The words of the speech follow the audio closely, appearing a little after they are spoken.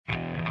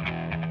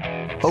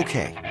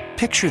Okay,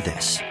 picture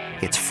this.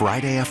 It's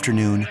Friday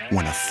afternoon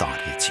when a thought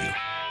hits you.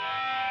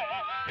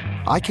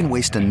 I can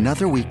waste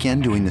another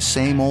weekend doing the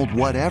same old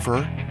whatever,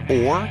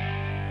 or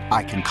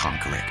I can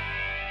conquer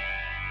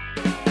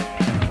it.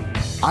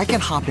 I can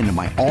hop into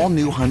my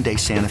all-new Hyundai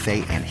Santa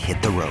Fe and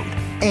hit the road.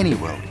 Any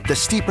road. The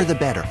steeper, the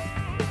better.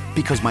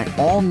 Because my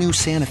all-new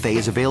Santa Fe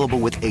is available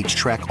with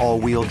H-Track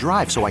all-wheel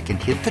drive, so I can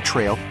hit the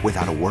trail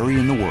without a worry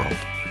in the world.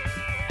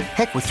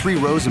 Heck, with 3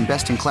 rows and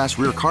best-in-class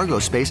rear cargo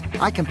space,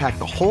 I can pack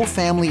the whole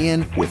family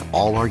in with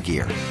all our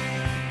gear.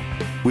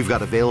 We've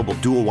got available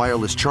dual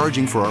wireless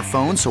charging for our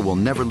phones, so we'll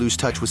never lose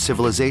touch with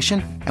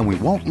civilization, and we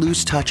won't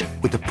lose touch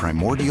with the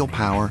primordial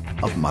power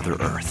of Mother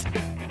Earth.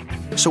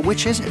 So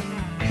which is it?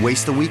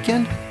 Waste the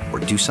weekend or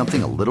do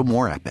something a little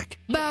more epic?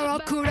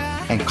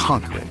 And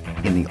conquer it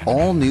in the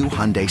all-new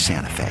Hyundai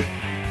Santa Fe.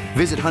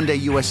 Visit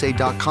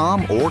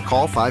HyundaiUSA.com or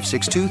call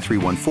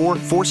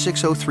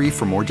 562-314-4603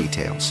 for more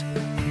details.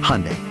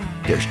 Hyundai,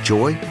 there's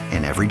joy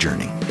in every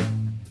journey.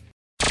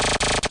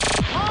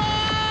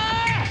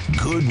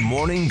 Good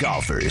morning,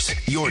 golfers.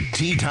 Your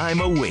tee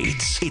time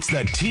awaits. It's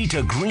the Tee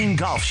to Green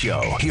Golf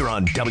Show here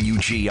on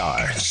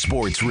WGR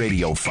Sports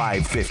Radio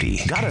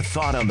 550. Got a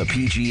thought on the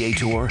PGA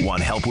Tour?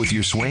 Want help with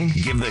your swing?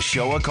 Give the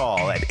show a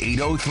call at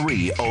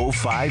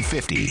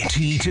 803-0550.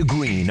 Tee to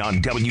Green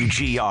on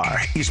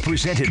WGR is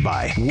presented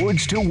by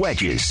Woods to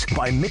Wedges,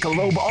 by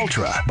Michelob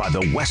Ultra, by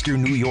the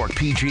Western New York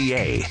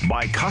PGA,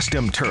 by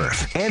Custom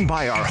Turf, and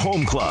by our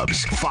home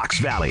clubs, Fox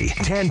Valley,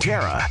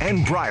 Tantera,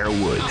 and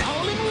Briarwood.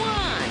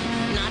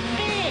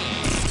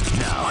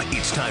 Now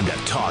it's time to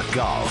talk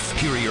golf.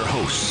 Here are your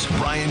hosts,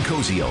 Brian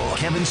Koziol,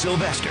 Kevin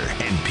Sylvester,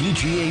 and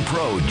PGA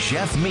Pro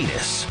Jeff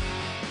Metis.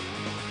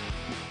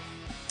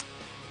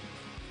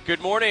 Good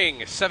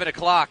morning, 7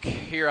 o'clock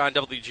here on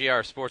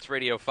WGR Sports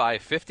Radio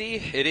 550.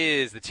 It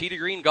is the Tee to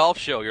Green Golf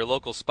Show, your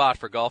local spot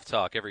for golf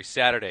talk every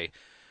Saturday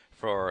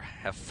for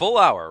a full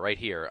hour right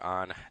here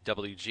on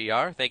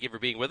WGR. Thank you for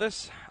being with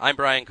us. I'm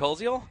Brian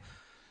Koziol.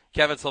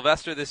 Kevin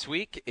Sylvester this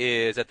week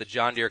is at the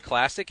John Deere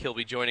Classic. He'll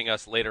be joining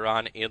us later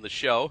on in the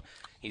show.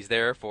 He's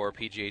there for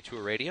PGA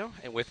Tour Radio.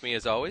 And with me,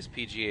 as always,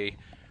 PGA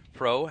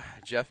Pro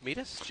Jeff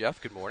Metis. Jeff,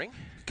 good morning.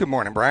 Good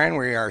morning, Brian.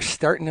 We are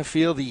starting to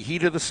feel the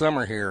heat of the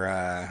summer here.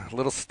 A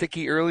little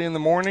sticky early in the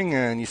morning,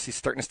 and you see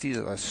starting to see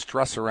a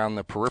stress around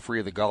the periphery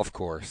of the golf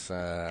course.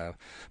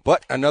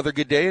 But another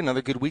good day,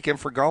 another good weekend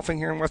for golfing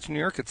here in Western New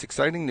York. It's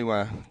exciting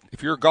to,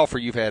 if you're a golfer,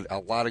 you've had a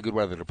lot of good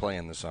weather to play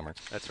in this summer.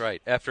 That's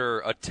right. After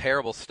a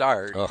terrible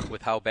start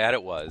with how bad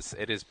it was,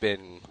 it has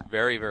been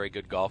very, very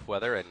good golf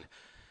weather. And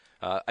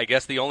I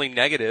guess the only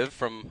negative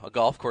from a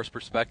golf course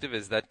perspective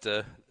is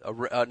that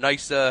a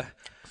nice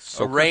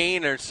a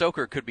rain or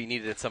soaker could be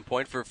needed at some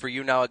point for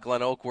you now at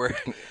Glen Oak, where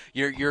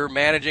you're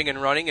managing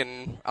and running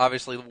and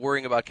obviously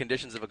worrying about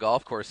conditions of a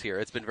golf course here.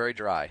 It's been very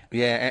dry.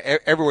 Yeah,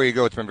 everywhere you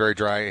go, it's been very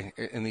dry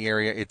in the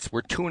area.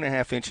 We're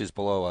 2.5 inches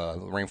below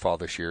rainfall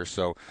this year,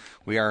 so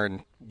we are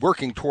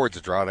working towards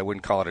a drought. I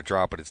wouldn't call it a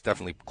drought, but it's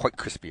definitely quite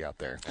crispy out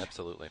there.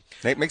 Absolutely.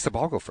 It makes the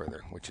ball go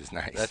further, which is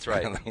nice. That's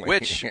right,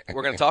 which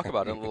we're going to talk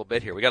about in a little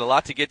bit here. We got a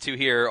lot to get to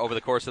here over the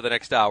course of the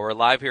next hour.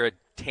 Live here at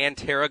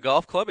Tantera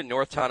Golf Club in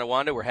North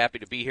Tonawanda. We're happy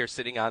to be here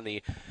sitting on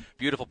the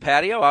beautiful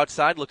patio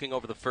outside looking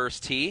over the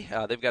first tee.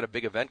 They've got a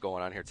big event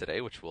going on here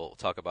today, which we'll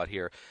talk about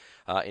here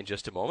in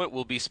just a moment.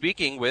 We'll be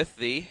speaking with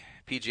the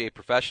PGA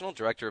Professional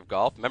Director of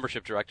Golf,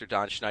 Membership Director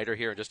Don Schneider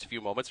here in just a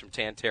few moments from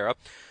Tantera.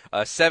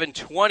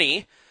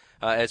 7:20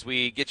 as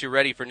we get you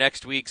ready for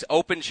next week's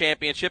Open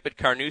Championship at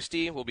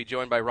Carnoustie. We'll be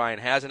joined by Ryan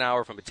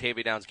Hasenauer from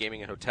Batavia Downs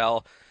Gaming and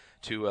Hotel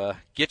to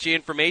get you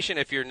information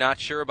if you're not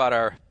sure about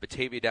our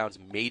Batavia Downs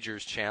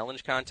Majors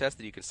Challenge contest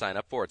that you can sign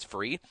up for. It's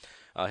free.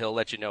 He'll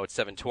let you know at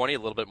 7:20, a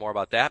little bit more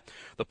about that.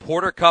 The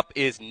Porter Cup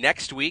is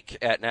next week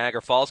at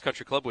Niagara Falls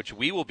Country Club, which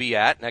we will be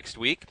at next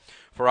week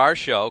for our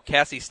show.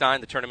 Cassie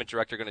Stein, the tournament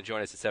director, going to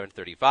join us at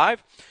 7:35.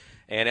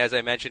 And as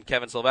I mentioned,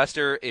 Kevin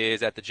Sylvester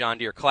is at the John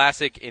Deere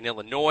Classic in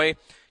Illinois.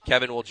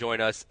 Kevin will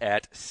join us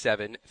at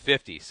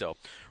 7:50. So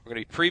we're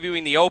going to be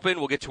previewing the Open.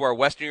 We'll get to our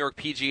Western New York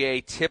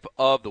PGA tip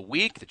of the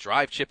week. The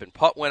drive, chip, and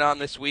putt went on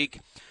this week.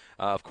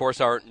 Of course,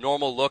 our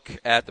normal look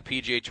at the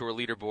PGA Tour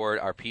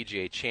leaderboard, our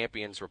PGA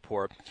Champions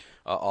report,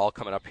 all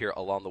coming up here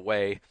along the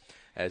way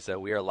as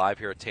we are live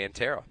here at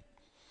Tantera.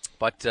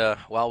 But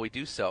while we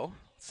do so,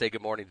 say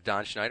good morning to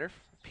Don Schneider,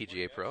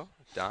 PGA Pro.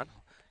 Don,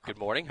 good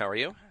morning. How are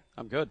you?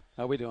 I'm good.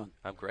 How are we doing?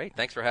 I'm great.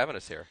 Thanks for having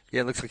us here.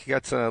 Yeah, it looks like you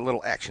got a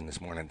little action this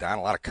morning, Don.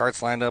 A lot of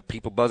carts lined up,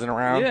 people buzzing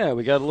around. Yeah,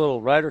 we got a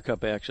little Ryder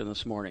Cup action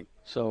this morning.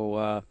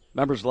 So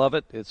members love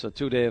it. It's a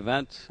 2-day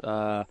event.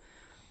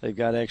 They've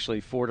got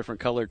actually 4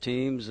 different colored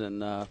teams,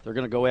 and they're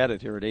going to go at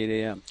it here at 8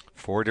 a.m.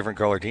 4 different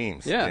color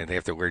teams. Yeah. They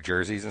have to wear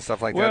jerseys and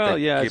stuff like that. Well,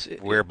 yeah. You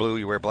wear blue,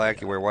 you wear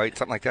black, you wear white,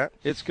 something like that.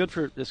 It's good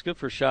for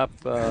shop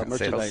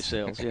merchandise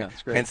sales. Yeah,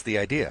 it's great. Hence the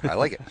idea. I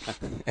like it.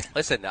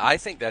 Listen, I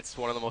think that's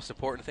one of the most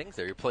important things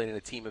there. You're playing in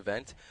a team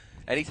event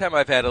Anytime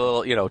I've had a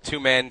little,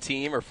 2-man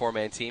team or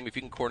 4-man team, if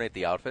you can coordinate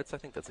the outfits, I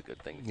think that's a good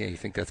thing. Yeah, you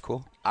think that's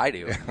cool? I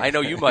do. I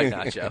know you might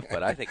not, Jeff,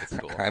 but I think it's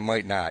cool. I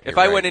might not. If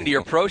I went into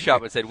your pro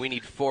shop and said, we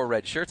need 4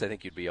 red shirts, I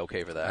think you'd be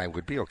okay for that. I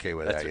would be okay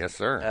with that, yes,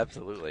 sir.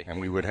 Absolutely.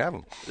 And we would have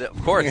them.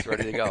 Of course,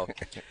 ready to go.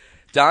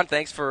 Don,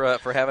 thanks for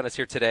having us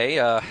here today.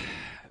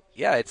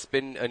 Yeah, it's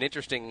been an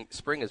interesting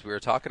spring, as we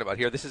were talking about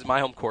here. This is my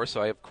home course,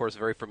 so I, of course,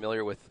 very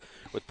familiar with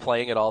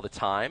playing it all the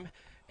time.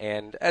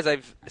 And as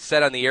I've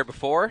said on the air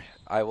before,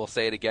 I will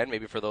say it again,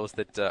 maybe for those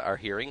that are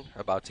hearing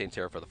about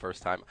Tan-Tara for the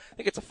first time. I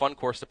think it's a fun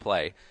course to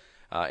play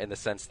in the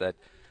sense that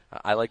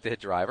I like to hit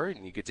driver,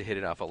 and you get to hit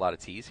it off a lot of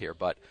tees here.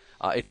 But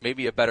it may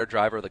be a better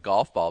driver of the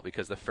golf ball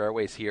because the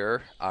fairways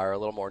here are a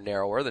little more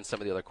narrower than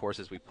some of the other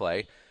courses we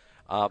play.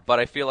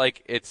 But I feel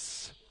like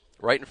it's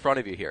right in front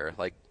of you here.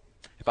 Like,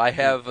 if I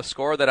have a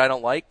score that I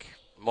don't like,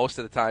 most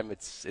of the time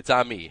it's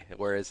on me.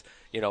 Whereas,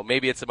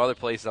 maybe at some other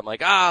places I'm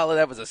like,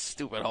 that was a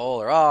stupid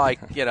hole, or,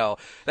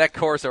 that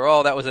course,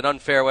 or, that was an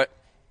unfair way.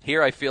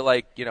 Here I feel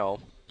like,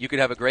 you could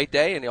have a great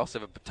day and you also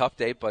have a tough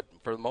day, but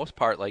for the most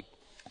part, like,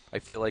 I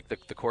feel like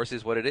the course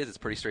is what it is. It's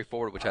pretty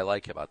straightforward, which I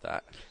like about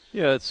that.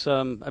 Yeah, it's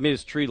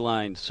it's tree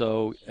lined,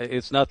 so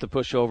it's not the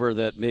pushover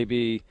that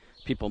maybe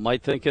people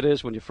might think it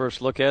is when you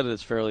first look at it.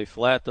 It's fairly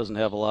flat, doesn't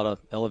have a lot of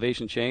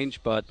elevation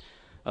change, but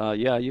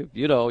you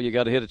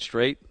got to hit it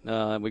straight.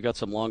 We got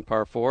some long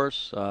par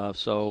 4s,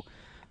 so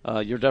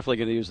you're definitely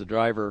going to use the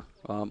driver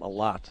a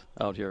lot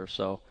out here.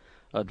 So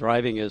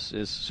driving is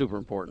super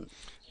important.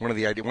 One of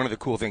the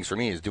cool things for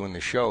me is doing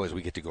this show is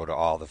we get to go to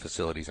all the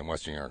facilities in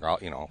Western New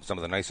York, some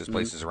of the nicest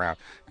places around,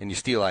 and you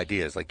steal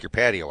ideas like your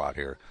patio out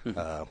here.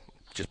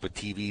 Just put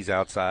TVs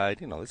outside.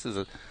 This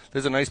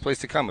is a nice place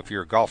to come if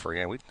you're a golfer.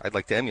 Yeah, I'd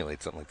like to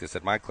emulate something like this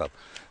at my club.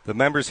 The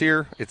members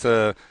here, it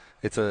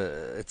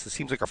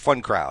seems like a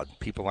fun crowd.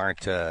 People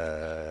aren't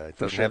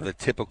doesn't have the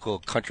typical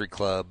country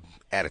club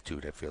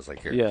attitude. It feels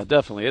like here. Yeah,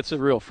 definitely. It's a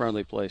real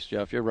friendly place,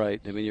 Jeff. You're right.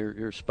 I mean,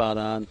 you're spot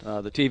on.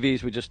 The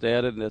TVs we just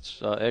added, and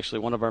that's actually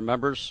one of our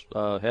members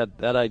had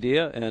that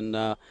idea,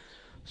 and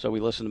so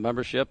we listened to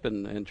membership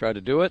and try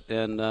to do it,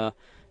 and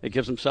it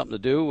gives them something to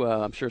do.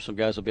 I'm sure some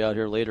guys will be out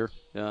here later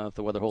if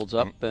the weather holds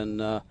up and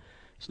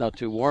it's not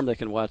too warm. They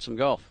can watch some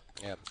golf.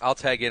 Yeah, I'll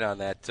tag in on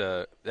that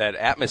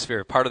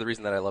atmosphere. Part of the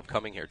reason that I love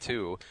coming here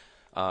too.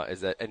 Is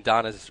that, and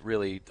Donna's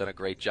really done a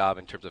great job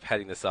in terms of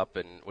heading this up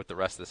and with the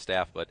rest of the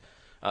staff. But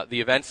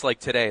the events like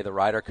today, the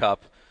Ryder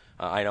Cup,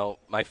 I know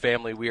my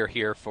family, we are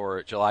here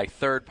for July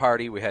 3rd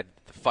party. We had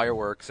the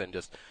fireworks and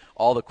just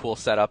all the cool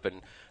setup.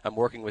 And I'm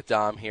working with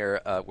Don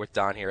here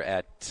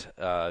at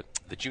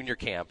the junior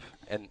camp,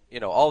 and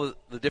all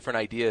the different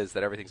ideas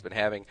that everything's been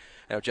having.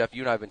 I know, Jeff,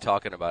 you and I have been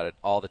talking about it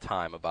all the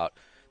time about.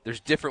 There's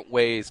different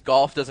ways.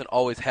 Golf doesn't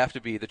always have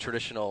to be the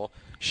traditional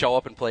show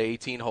up and play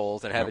 18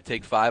 holes and have it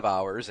take 5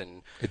 hours.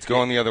 And it's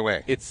going the other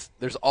way.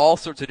 There's all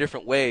sorts of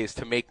different ways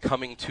to make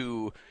coming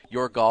to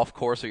your golf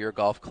course or your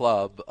golf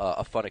club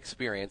a fun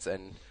experience.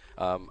 And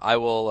I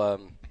will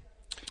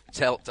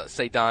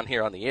say, Don,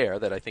 here on the air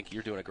that I think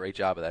you're doing a great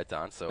job of that,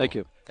 Don. So thank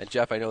you. And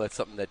Jeff, I know that's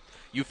something that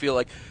you feel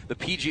like the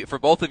PGA, for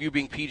both of you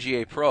being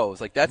PGA pros,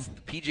 like that's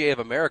the PGA of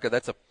America.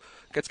 That's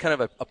kind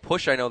of a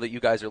push I know that you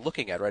guys are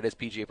looking at, right, as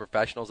PGA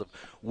professionals, of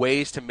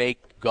ways to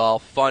make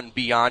golf fun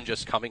beyond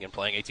just coming and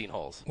playing 18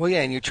 holes. Well,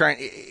 yeah, and you're trying.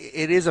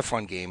 It is a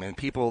fun game, and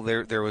people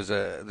there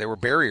were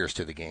barriers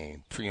to the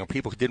game.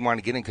 People didn't want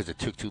to get in because it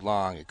took too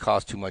long, it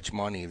cost too much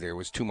money, there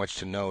was too much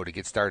to know to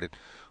get started.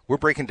 We're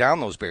breaking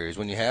down those barriers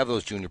when you have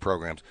those junior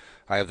programs.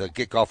 I have the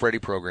Get Golf Ready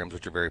programs,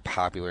 which are very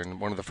popular.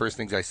 And one of the first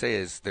things I say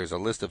is there's a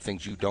list of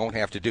things you don't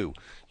have to do.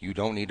 You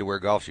don't need to wear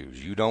golf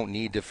shoes. You don't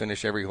need to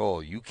finish every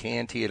hole. You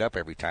can tee it up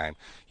every time.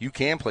 You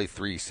can play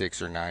 3,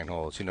 6, or 9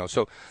 holes.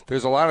 So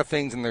there's a lot of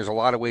things, and there's a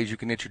lot of ways you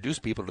can introduce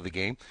people to the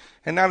game.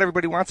 And not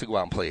everybody wants to go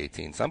out and play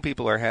 18. Some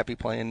people are happy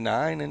playing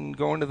 9 and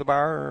going to the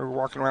bar or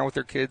walking around with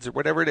their kids or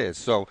whatever it is.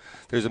 So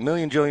there's a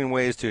million jillion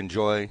ways to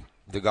enjoy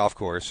the golf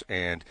course,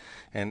 and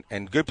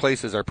good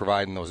places are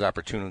providing those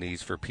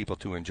opportunities for people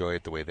to enjoy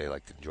it the way they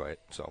like to enjoy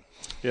it. So,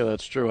 yeah,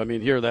 that's true. I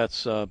mean, here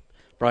that's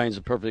Brian's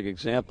a perfect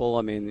example.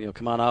 I mean,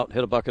 come on out,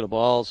 hit a bucket of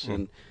balls,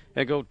 and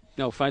go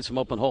find some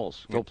open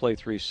holes. Go play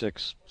 3,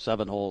 6,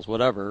 7 holes,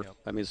 whatever. Yep.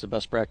 I mean, it's the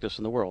best practice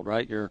in the world,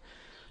 right? You're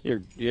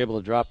able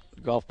to drop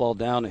the golf ball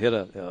down and hit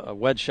a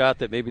wedge shot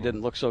that maybe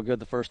didn't look so good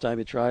the first time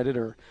you tried it,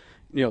 or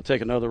take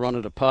another run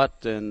at a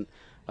putt. And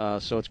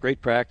so it's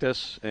great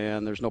practice,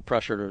 and there's no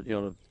pressure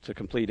to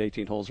complete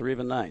 18 holes or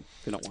even 9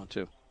 if you don't want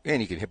to.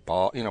 And you can hit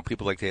ball.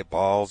 People like to hit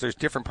balls. There's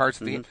different parts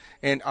of the game,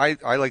 and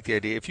I like the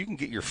idea if you can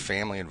get your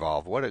family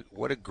involved.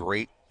 What a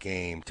great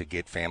game to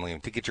get family,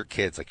 to get your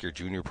kids, like your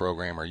junior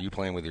program, or you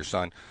playing with your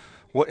son.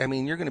 You're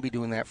going to be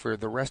doing that for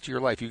the rest of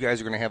your life. You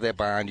guys are going to have that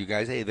bond. You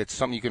guys, hey, that's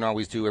something you can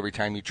always do every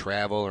time you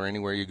travel or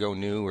anywhere you go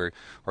new, or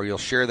you'll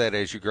share that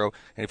as you grow.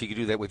 And if you can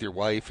do that with your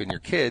wife and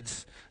your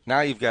kids,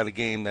 now you've got a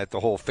game that the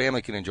whole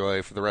family can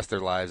enjoy for the rest of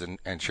their lives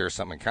and share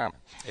something in common.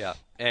 Yeah,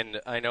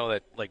 and I know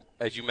that, like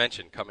as you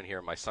mentioned, coming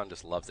here, my son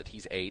just loves it.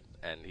 He's 8,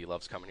 and he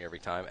loves coming here every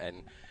time.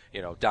 And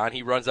Don,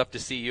 he runs up to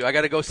see you. I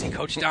got to go see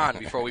Coach Don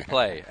before we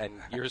play, and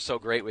you're so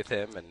great with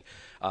him.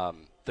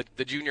 And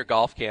the junior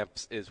golf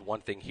camps is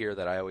one thing here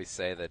that I always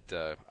say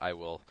that I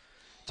will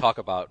talk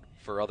about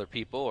for other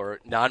people or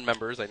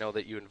non-members. I know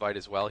that you invite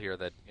as well here.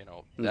 That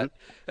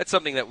that's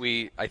something that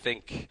I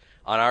think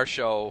on our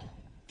show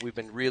we've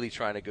been really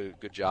trying to do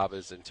a good job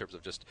is in terms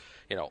of just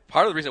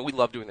part of the reason we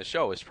love doing the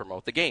show is to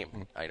promote the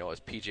game. I know as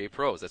PGA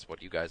pros, that's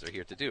what you guys are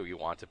here to do. You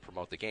want to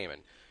promote the game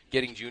and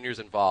getting juniors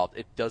involved.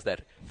 It does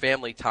that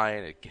family tie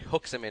in. It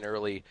hooks them in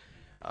early.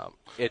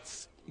 It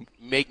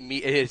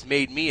has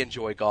made me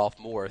enjoy golf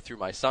more through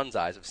my son's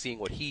eyes of seeing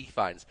what he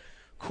finds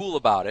cool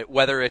about it.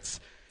 Whether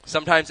it's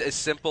sometimes as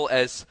simple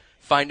as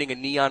finding a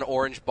neon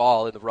orange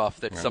ball in the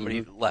rough that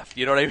somebody left.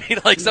 You know what I mean?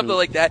 Like something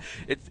like that.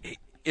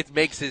 It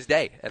makes his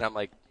day, and I'm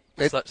like.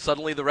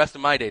 Suddenly the rest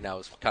of my day now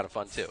is kind of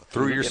fun, too.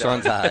 Through your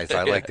son's eyes.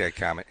 I like that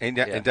comment.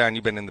 And Don,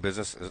 you've been in the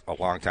business a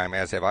long time,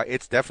 as have I.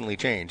 It's definitely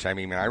changed. I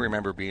mean, I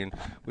remember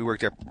I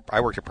worked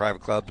at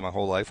private clubs my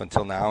whole life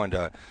until now,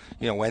 and,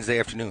 Wednesday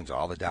afternoons,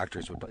 all the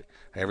doctors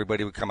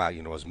everybody would come out,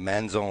 it was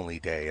men's only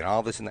day and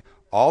all this and that.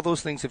 All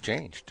those things have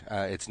changed.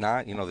 It's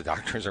not, the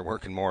doctors are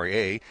working more,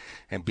 A,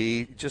 and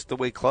B, just the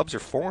way clubs are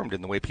formed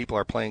and the way people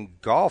are playing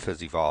golf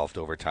has evolved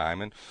over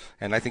time.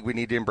 And I think we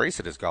need to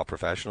embrace it as golf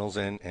professionals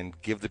and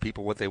give the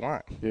people what they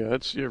want. Yeah,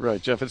 you're right,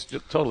 Jeff. It's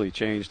totally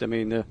changed. I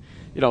mean,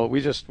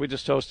 we just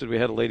hosted, we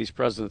had a Ladies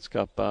President's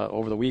Cup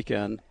over the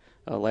weekend,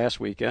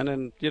 last weekend,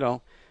 and,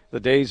 the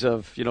days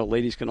of,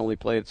 ladies can only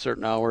play at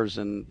certain hours,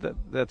 and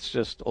that's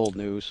just old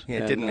news. Yeah,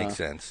 it didn't make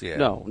sense, yeah.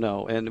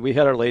 No. And we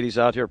had our ladies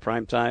out here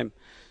prime time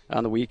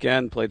on the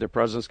weekend, played their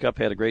President's Cup,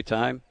 had a great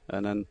time,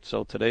 and then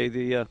so today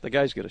the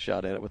guys get a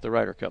shot at it with the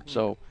Ryder Cup.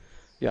 So,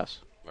 yes.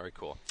 Very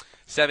cool.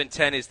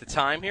 7:10 is the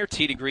time here.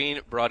 Tee to Green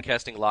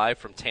broadcasting live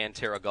from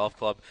Tan-Tara Golf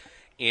Club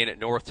in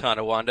North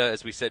Tonawanda.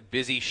 As we said,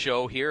 busy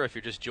show here. If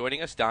you're just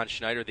joining us, Don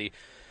Schneider, the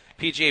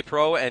PGA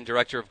Pro and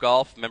Director of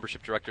Golf,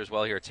 Membership Director as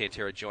well here at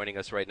Tan-Tara, joining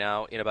us right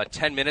now. In about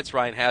 10 minutes,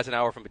 Ryan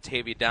Hasenauer from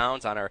Batavia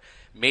Downs on our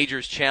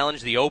Majors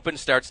Challenge. The Open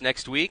starts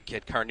next week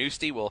at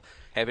Carnoustie. We'll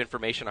have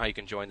information on how you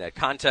can join that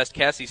contest.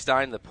 Cassie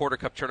Stein, the Porter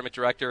Cup Tournament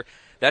Director,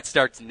 that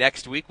starts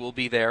next week. We'll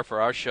be there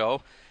for our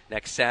show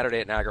next Saturday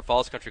at Niagara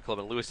Falls Country Club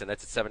in Lewiston.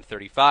 That's at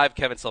 7:35.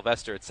 Kevin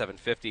Sylvester at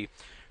 7:50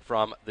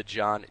 from the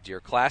John Deere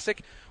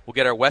Classic. We'll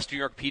get our Western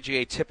New York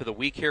PGA Tip of the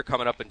Week here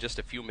coming up in just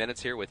a few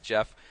minutes here with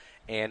Jeff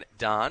and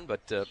Don.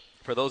 But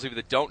for those of you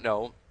that don't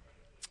know,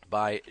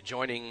 by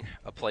joining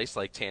a place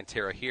like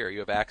Tan-Tara here, you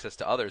have access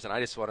to others. And I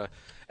just want to,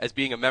 as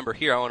being a member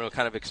here, I want to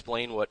kind of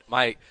explain what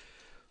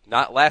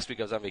not last week,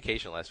 I was on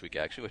vacation last week,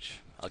 actually, which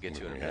I'll get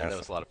to in a minute. That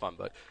was a lot of fun.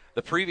 But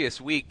the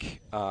previous week,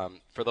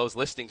 for those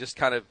listening, just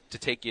kind of to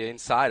take you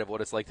inside of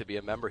what it's like to be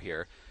a member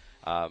here,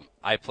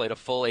 I played a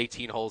full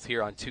 18 holes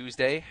here on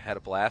Tuesday, had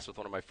a blast with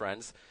one of my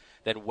friends.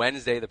 Then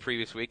Wednesday, the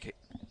previous week,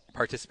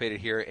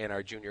 participated here in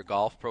our junior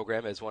golf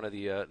program as one of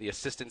the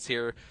assistants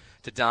here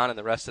to Don and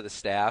the rest of the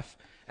staff,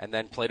 and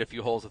then played a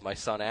few holes with my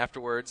son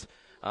afterwards.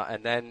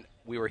 And then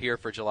we were here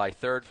for July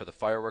 3rd for the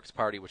fireworks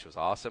party, which was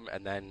awesome.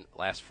 And then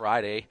last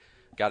Friday,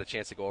 got a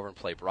chance to go over and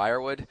play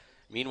Briarwood.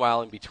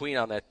 Meanwhile, in between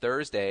on that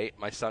Thursday,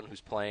 my son,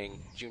 who's playing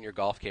junior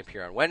golf camp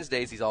here on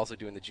Wednesdays, he's also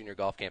doing the junior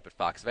golf camp at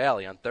Fox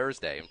Valley on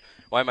Thursday. And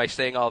why am I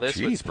saying all this?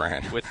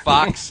 With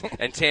Fox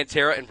and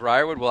Tan-Tara and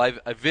Briarwood? Well,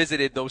 I've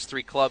visited those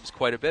three clubs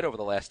quite a bit over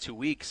the last 2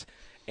 weeks.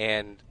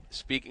 And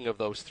speaking of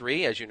those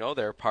three, as you know,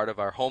 they're part of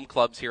our home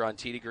clubs here on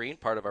Tee to Green,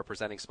 part of our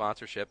presenting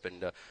sponsorship,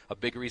 and a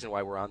big reason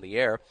why we're on the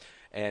air.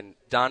 And,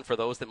 Don, for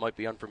those that might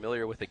be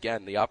unfamiliar with,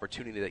 again, the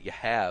opportunity that you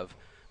have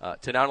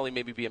to not only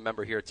maybe be a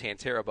member here at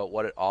Tan-Tara, but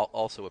what it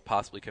also it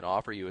possibly can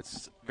offer you.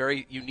 It's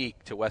very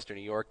unique to Western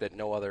New York that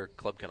no other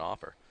club can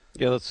offer.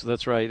 Yeah,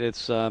 that's right.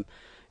 It's the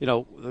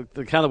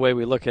kind of way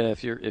we look at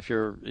it. If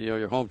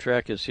your home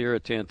track is here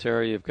at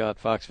Tan-Tara, you've got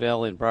Fox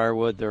Valley and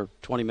Briarwood. They're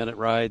 20-minute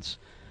rides.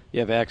 You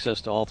have access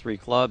to all three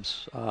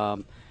clubs.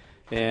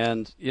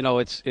 And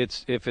it's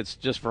if it's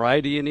just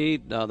variety you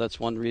need, that's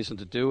one reason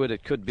to do it.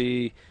 It could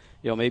be,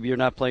 maybe you're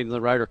not playing in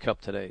the Ryder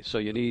Cup today, so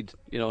you need,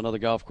 another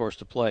golf course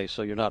to play,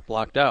 so you're not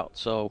blocked out.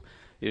 So,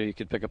 you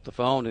could pick up the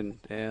phone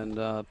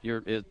and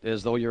you're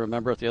as though you're a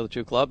member at the other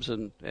two clubs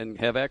and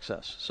have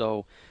access.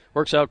 So,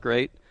 works out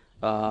great.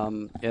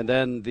 And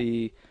then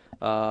the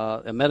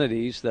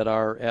amenities that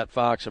are at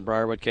Fox and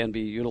Briarwood can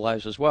be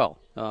utilized as well.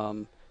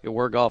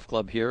 We're a golf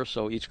club here,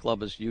 so each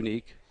club is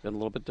unique and a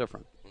little bit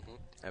different.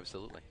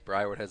 Absolutely.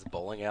 Briarwood has a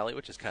bowling alley,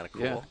 which is kind of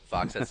cool. Yeah.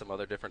 Fox has some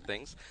other different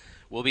things.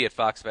 We'll be at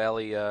Fox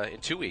Valley in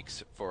 2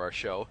 weeks for our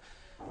show,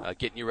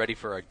 getting you ready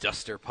for our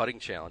Duster Putting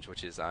Challenge,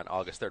 which is on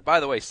August 3rd. By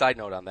the way, side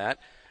note on that,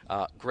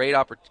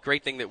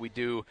 great thing that we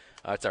do.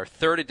 It's our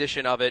third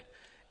edition of it,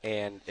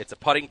 and it's a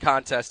putting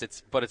contest.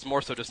 But it's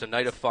more so just a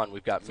night of fun.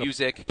 We've got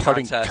music,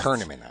 putting contests,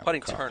 tournament.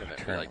 Putting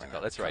tournament. We like to call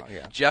it. That's right.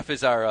 Yeah. Jeff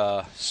is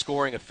our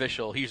scoring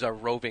official. He's our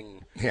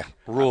roving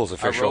rules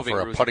official for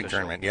a putting official.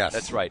 tournament. Yes,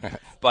 that's right.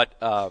 But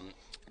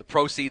the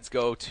proceeds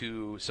go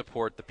to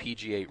support the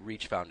PGA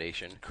Reach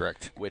Foundation.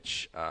 Correct.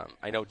 Which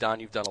I know, Don,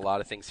 you've done a lot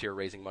of things here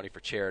raising money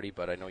for charity,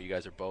 but I know you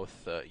guys are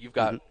both. You've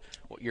got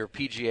your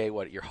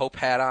PGA, your Hope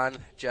hat on,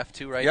 Jeff,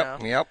 too, right now?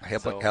 Yep.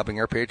 Helping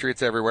our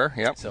Patriots everywhere.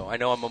 Yep. So I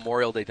know on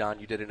Memorial Day, Don,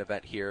 you did an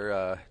event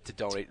here to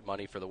donate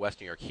money for the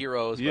West New York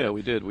Heroes. Yeah,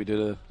 we did. We did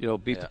a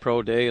Beat the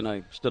Pro Day, and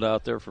I stood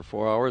out there for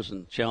 4 hours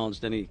and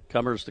challenged any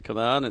comers to come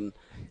on and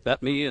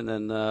bet me, and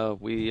then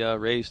we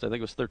raised, I think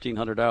it was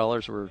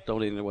 $1,300. We're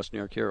donating to West New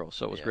York Heroes,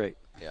 so it was great.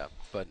 Yeah,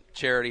 but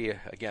charity,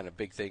 again, a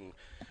big thing.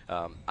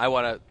 I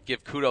want to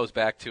give kudos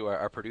back to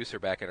our producer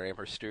back at our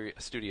Amherst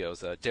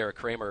studios. Derek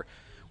Kramer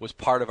was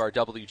part of our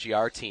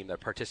WGR team that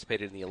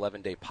participated in the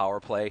 11-day power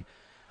play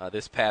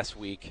this past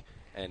week.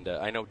 And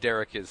I know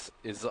Derek is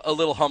a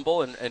little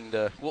humble,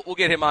 and we'll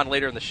get him on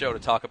later in the show to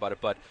talk about it.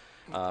 But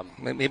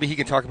maybe he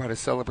can talk about his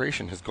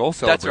celebration, his goal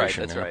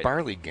celebration in a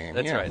bar league game.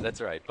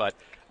 That's right. But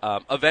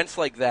events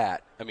like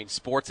that, I mean,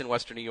 sports in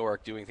Western New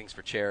York, doing things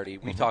for charity.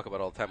 We talk about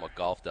all the time what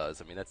golf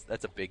does. I mean,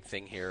 that's a big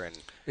thing here. And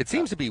it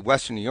seems to be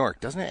Western New York,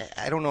 doesn't it?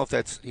 I don't know if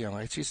that's,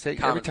 it's just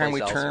every time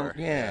we turn.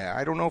 Yeah,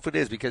 I don't know if it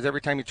is, because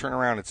every time you turn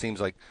around, it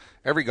seems like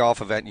every golf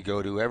event you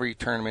go to, every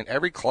tournament,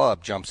 every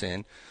club jumps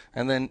in.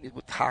 And then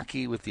with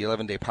hockey, with the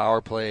 11-day power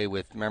play,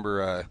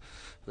 remember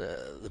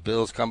the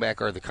Bills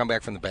comeback, or the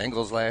comeback from the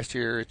Bengals last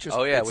year. It just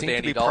it seems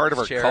to be part of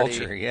our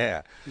culture.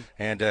 Yeah,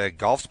 and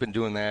golf's been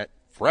doing that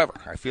forever,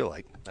 I feel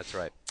like. That's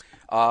right.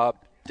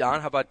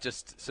 Don, how about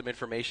just some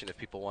information if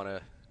people want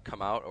to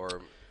come out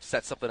or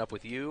set something up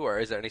with you, or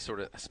is there any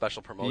sort of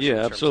special promotion?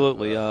 Yeah,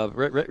 absolutely.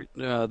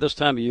 This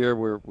time of year,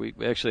 we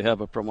actually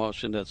have a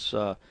promotion that's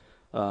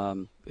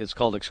it's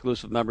called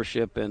exclusive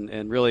membership,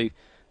 and really,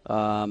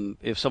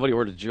 if somebody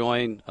were to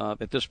join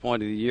at this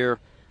point of the year,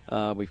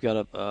 we've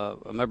got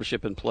a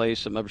membership in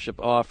place, a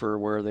membership offer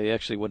where they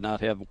actually would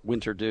not have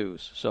winter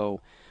dues.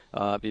 So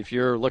if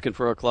you're looking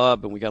for a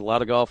club, and we got a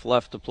lot of golf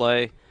left to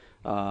play,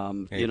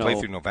 you play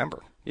through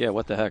November. Yeah,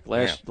 what the heck?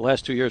 The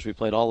last 2 years we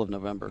played all of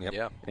November. Yep.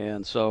 Yeah.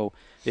 And so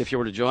if you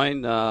were to join,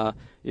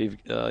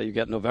 you've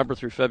got November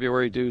through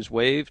February dues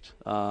waived,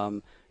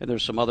 and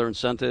there's some other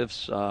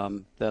incentives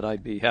that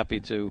I'd be happy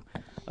to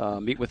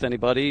meet with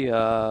anybody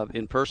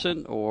in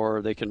person,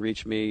 or they can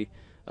reach me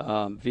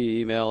via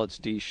email. It's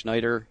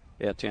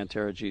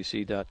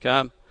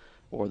dschneider@tanteragc.com,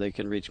 or they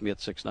can reach me at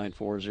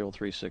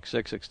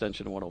 694-0366,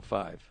 extension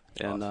 105.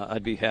 And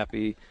I'd be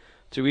happy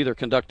to either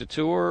conduct a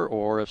tour,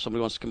 or if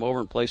somebody wants to come over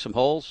and play some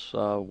holes,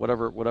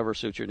 whatever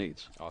suits your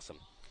needs. Awesome.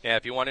 Yeah,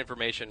 if you want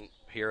information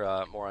here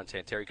more on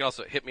Tantera, you can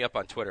also hit me up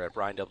on Twitter at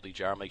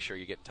BrianWDR. I'll make sure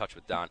you get in touch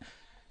with Don.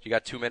 You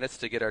got 2 minutes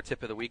to get our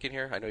tip of the week in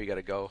here? I know you got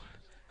to go.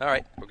 All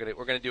right,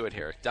 we're gonna do it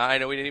here. Don, I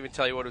know we didn't even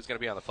tell you what it was going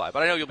to be on the fly,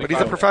 but I know you'll be fine. But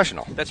he's a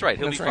professional. That's right.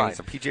 He'll be fine. He's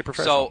a PGA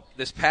professional. So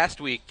this past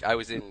week,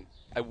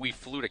 we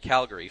flew to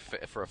Calgary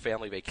for a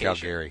family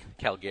vacation.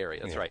 Calgary,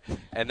 that's right.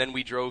 And then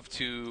we drove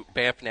to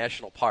Banff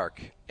National Park,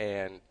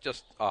 and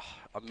just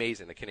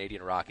amazing, the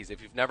Canadian Rockies.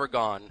 If you've never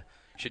gone, you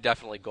should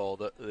definitely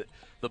go.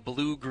 The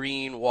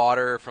blue-green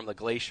water from the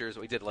glaciers.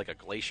 We did like a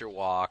glacier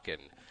walk,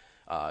 and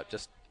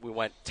we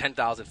went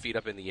 10,000 feet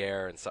up in the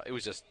air, and so it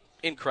was just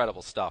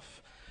incredible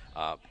stuff.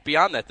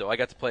 Beyond that, though, I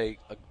got to play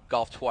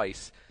golf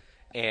twice,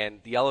 and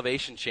the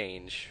elevation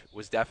change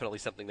was definitely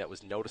something that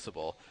was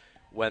noticeable.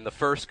 When the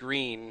first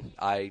green,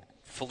 I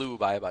flew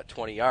by about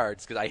 20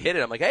 yards because I hit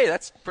it. I'm like, hey,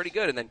 that's pretty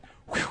good. And then,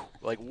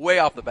 like way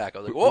off the back, I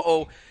was like,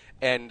 whoa.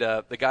 And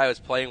the guy I was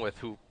playing with,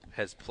 who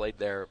has played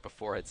there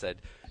before, had said,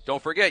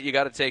 don't forget, you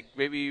got to take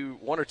maybe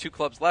 1 or 2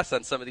 clubs less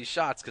on some of these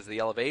shots because of the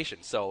elevation.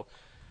 So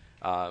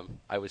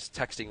I was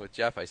texting with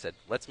Jeff. I said,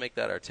 let's make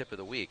that our tip of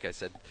the week. I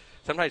said,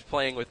 sometimes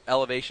playing with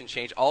elevation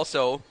change.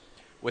 Also,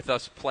 with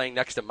us playing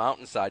next to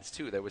mountainsides,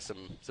 too, there was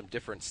some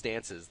different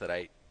stances that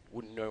I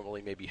wouldn't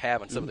normally maybe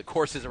have on some of the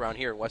courses around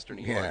here in Western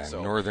New York.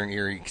 So Northern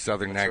Erie,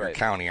 Southern Niagara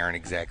County aren't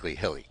exactly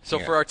hilly. So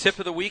for our tip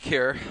of the week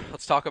here,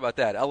 let's talk about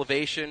that.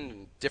 Elevation,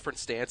 and different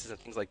stances and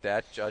things like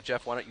that.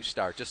 Jeff, why don't you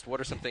start? Just what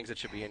are some things that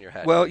should be in your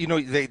head? Well,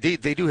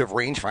 they do have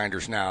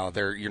rangefinders now.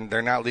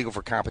 They're not legal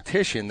for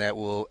competition that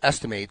will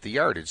estimate the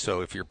yardage.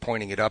 So if you're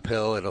pointing it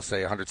uphill, it'll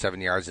say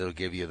 107 yards. It'll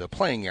give you the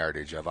playing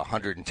yardage of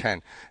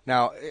 110.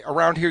 Now,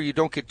 around here, you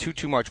don't get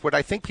too much. What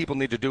I think people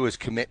need to do is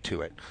commit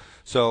to it.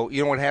 So,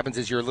 what happens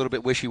is you're a little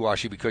bit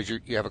wishy-washy because you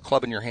have a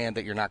club in your hand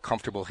that you're not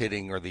comfortable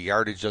hitting, or the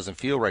yardage doesn't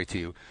feel right to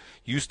you.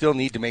 You still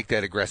need to make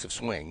that aggressive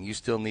swing. You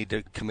still need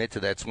to commit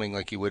to that swing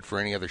like you would for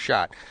any other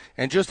shot.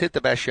 And just hit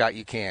the best shot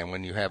you can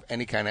when you have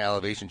any kind of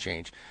elevation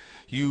change.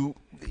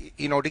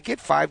 To get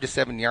 5 to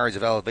 7 yards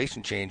of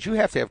elevation change, you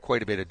have to have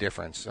quite a bit of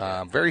difference.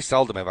 Very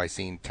seldom have I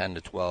seen 10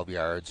 to 12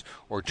 yards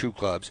or 2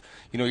 clubs.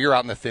 You're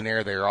out in the thin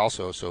air there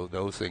also, so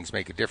those things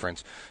make a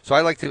difference. So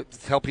I like to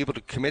tell people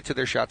to commit to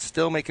their shots,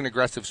 still make an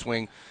aggressive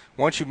swing.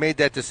 Once you've made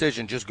that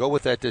decision, just go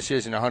with that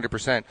decision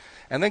 100%,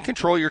 and then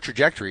control your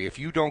trajectory. If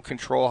you don't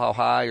control how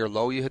high or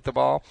low you hit the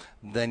ball,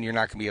 then you're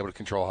not going to be able to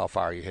control how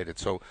far you hit it.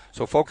 So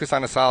focus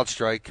on a solid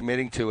strike,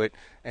 committing to it,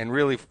 and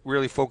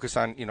really focus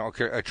on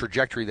a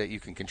trajectory that you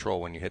can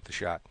control when you hit the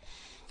shot.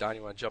 Don,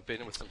 you want to jump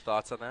in with some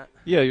thoughts on that?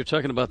 Yeah, you're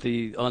talking about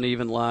the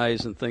uneven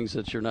lies and things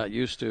that you're not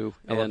used to.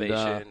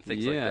 Elevation,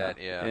 things like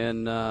that, yeah.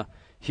 And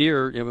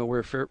here,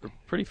 we're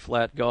pretty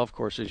flat golf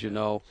course, as you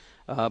know.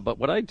 But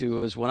what I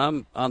do is when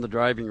I'm on the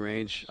driving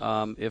range,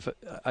 if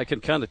I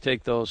can kind of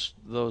take those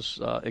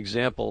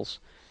examples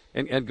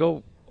and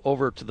go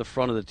over to the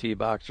front of the tee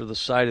box or the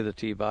side of the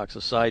tee box,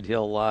 a side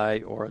hill lie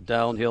or a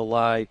downhill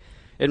lie,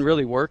 and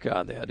really work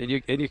on that. And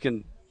you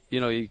can,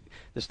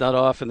 it's not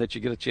often that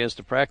you get a chance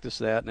to practice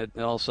that, and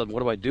all of a sudden, what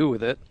do I do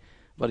with it?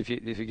 But if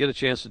you get a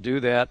chance to do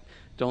that,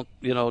 don't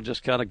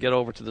just kind of get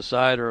over to the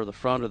side or the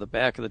front or the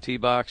back of the tee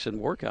box and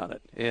work on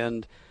it.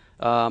 And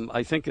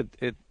I think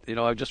it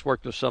I just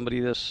worked with somebody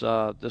this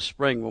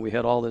spring when we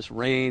had all this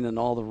rain and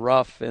all the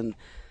rough, and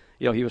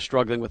he was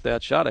struggling with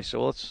that shot. I said,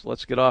 well,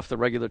 let's get off the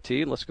regular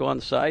tee and let's go on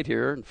the side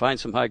here and find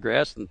some high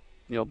grass and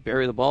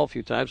bury the ball a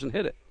few times and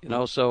hit it.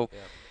 So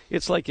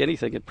it's like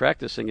anything in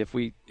practicing. If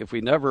we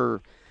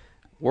never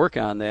work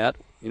on that,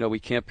 we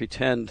can't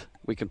pretend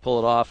we can pull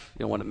it off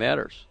when it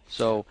matters.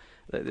 So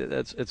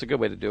it's a good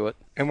way to do it.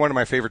 And one of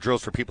my favorite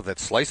drills for people that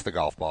slice the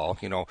golf ball,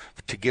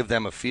 to give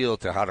them a feel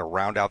to how to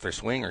round out their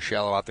swing or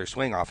shallow out their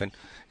swing often,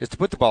 is to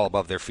put the ball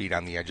above their feet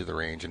on the edge of the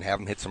range and have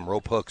them hit some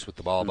rope hooks with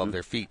the ball above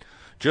their feet,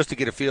 just to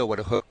get a feel what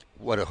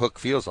a hook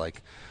feels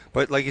like.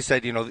 But like you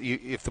said,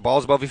 if the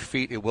ball's above your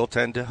feet, it will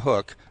tend to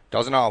hook.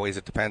 Doesn't always.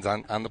 It depends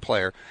on the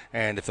player.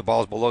 And if the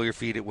ball's below your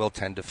feet, it will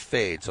tend to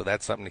fade. So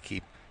that's something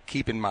to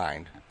keep in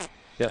mind.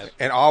 Yes.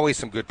 And always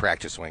some good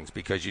practice swings,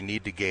 because you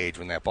need to gauge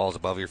when that ball's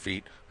above your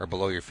feet or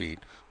below your feet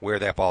where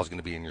that ball's going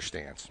to be in your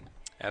stance.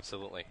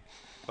 Absolutely.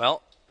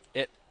 Well,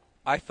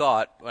 I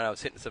thought when I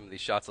was hitting some of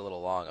these shots a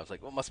little long, I was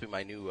like, well, it must be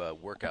my new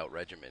workout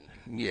regimen.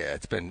 Yeah,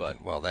 it's been,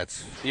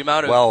 that's the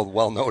amount of,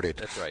 well noted.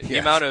 That's right. Yes. The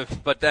amount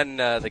of, but then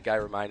the guy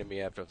reminded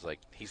me after,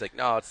 he's like,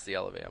 no, it's the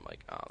elevator. I'm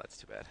like, oh, that's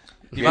too bad.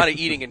 The amount of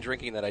eating and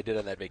drinking that I did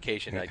on that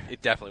vacation,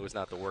 it definitely was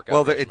not the workout.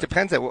 Well, it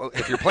depends.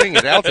 If you're playing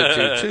at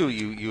altitude too,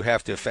 you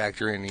have to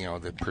factor in the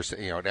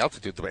at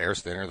altitude the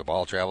air's thinner, the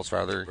ball travels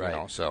farther.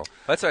 Right. So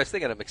that's what I was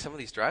thinking. I'm like, some of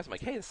these drives, I'm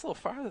like, hey, it's a little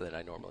farther than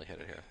I normally hit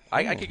it here.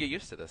 I could get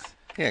used to this.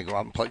 Yeah, go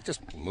out and play.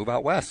 Just move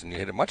out west, and you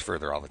hit it much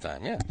further all the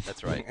time. Yeah,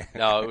 that's right.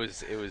 No, it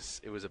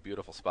was a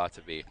beautiful spot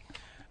to be.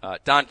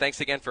 Don, thanks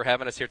again for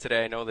having us here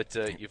today. I know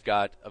that you've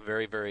got a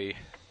very, very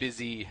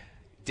busy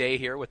day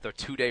here with the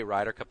 2-day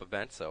Ryder Cup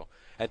event. So,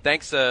 and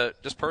thanks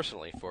just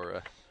personally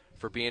for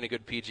being a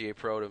good PGA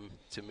pro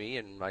to me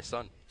and my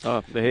son.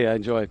 Oh, hey, I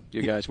enjoy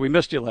you guys. We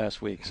missed you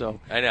last week,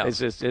 so I know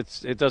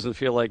it doesn't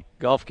feel like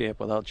golf camp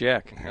without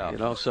Jack.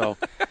 No. So.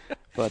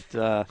 But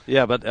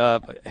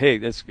hey,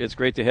 it's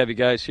great to have you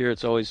guys here.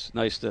 It's always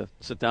nice to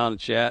sit down and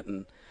chat,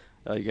 and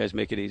you guys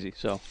make it easy.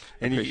 So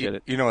I appreciate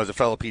it. As a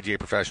fellow PGA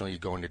professional, you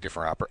go into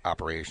different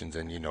operations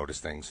and you notice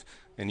things,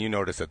 and you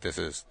notice that this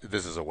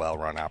is a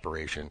well-run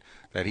operation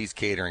that he's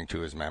catering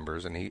to his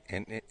members, and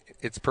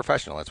it's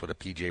professional. That's what a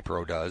PGA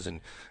pro does,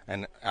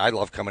 and I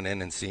love coming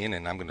in and seeing,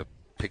 and I'm going to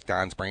pick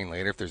Don's brain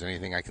later if there's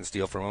anything I can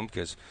steal from him,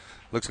 because it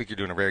looks like you're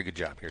doing a very good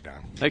job here,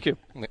 Don. Thank you.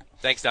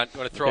 Thanks, Don. You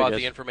want to throw out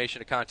the information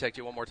to contact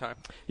you one more time?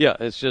 Yeah,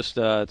 it's just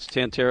it's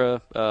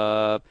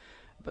Tantera.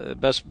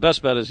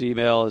 Best bet is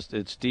email.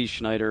 It's D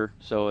Schneider,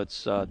 so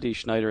it's D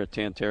Schneider at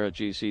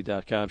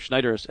TanteraGC.com.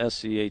 Schneider is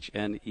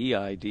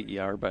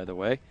SCHNEIDER, by the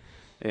way.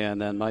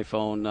 And then my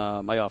phone,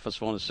 my office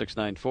phone is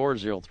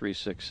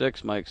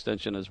 694-0366. My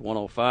extension is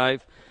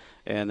 105.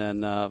 And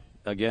then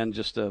again,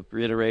 just to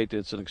reiterate,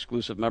 it's an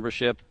exclusive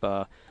membership.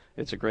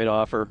 It's a great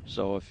offer.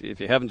 So if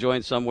you haven't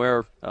joined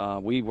somewhere,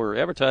 we were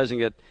advertising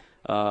it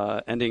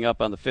ending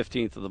up on the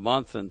 15th of the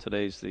month, and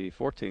today's the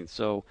 14th.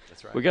 So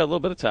that's right. We got a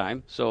little bit of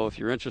time. So if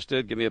you're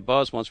interested, give me a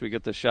buzz. Once we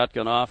get the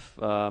shotgun off,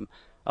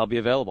 I'll be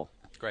available.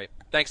 Great.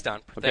 Thanks,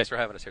 Don. Okay. Thanks for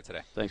having us here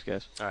today. Thanks,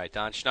 guys. All right,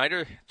 Don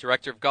Schneider,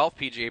 Director of Golf,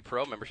 PGA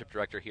Pro, Membership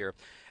Director here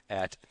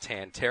at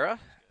Tantera,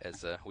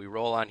 as we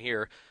roll on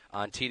here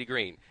on Tee to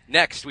Green.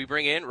 Next, we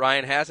bring in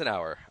Ryan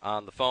Hasenauer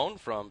on the phone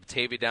from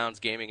Batavia Downs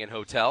Gaming and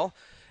Hotel,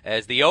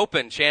 as the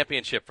Open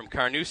Championship from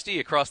Carnoustie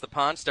across the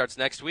pond starts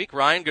next week.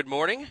 Ryan, good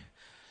morning.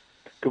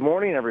 Good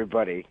morning,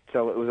 everybody.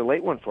 So it was a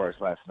late one for us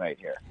last night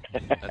here.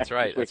 That's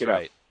right. That's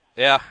right.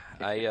 Yeah,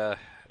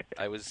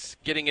 I was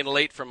getting in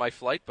late for my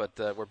flight, but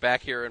we're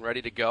back here and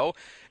ready to go.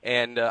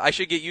 And I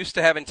should get used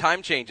to having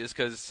time changes,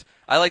 because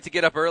I like to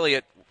get up early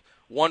at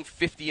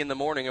 1:50 in the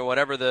morning or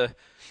whatever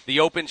the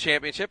Open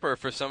Championship, or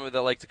for some of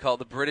that like to call it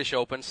the British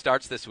Open,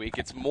 starts this week.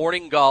 It's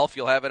morning golf.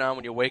 You'll have it on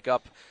when you wake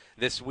up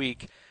this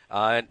week.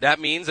 And that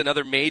means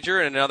another major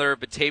and another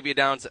Batavia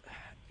Downs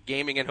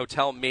Gaming and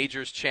Hotel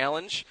Majors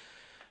Challenge.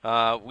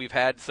 We've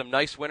had some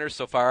nice winners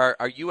so far.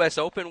 Our U.S.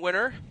 Open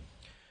winner,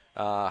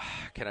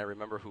 can I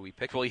remember who we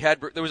picked? Well,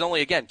 there was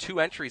only, again, 2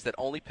 entries that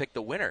only picked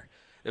the winner.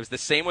 It was the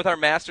same with our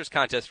Masters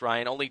contest,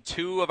 Ryan. Only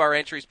 2 of our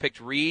entries picked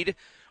Reed.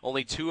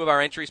 Only 2 of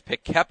our entries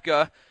picked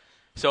Koepka.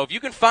 So if you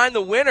can find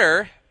the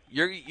winner,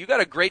 you got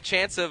a great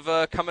chance of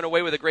coming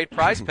away with a great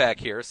prize pack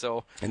here.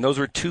 So, and those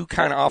were 2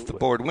 kind of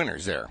off-the-board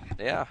winners there.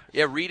 Yeah,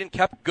 Reed and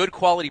Koepka, good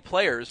quality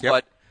players. Yep.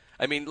 But,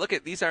 I mean, look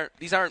at these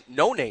aren't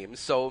no names.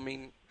 So, I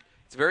mean,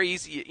 it's very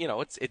easy.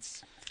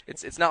 It's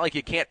it's not like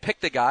you can't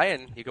pick the guy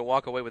and you can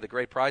walk away with a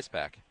great prize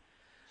pack.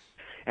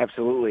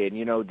 Absolutely,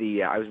 and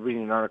I was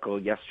reading an article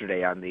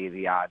yesterday on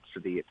the odds for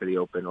the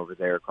Open over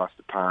there across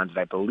the pond, and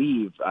I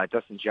believe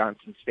Dustin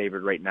Johnson's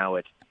favored right now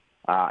at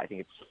I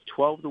think it's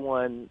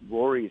 12-1.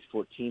 Rory is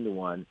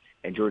 14-1,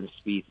 and Jordan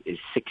Spieth is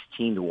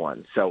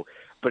 16-1. So,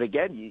 but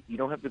again, you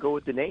don't have to go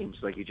with the names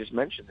like you just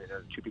mentioned. There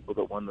are two people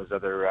that won those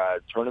other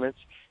tournaments.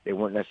 They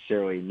weren't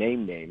necessarily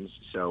names.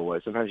 So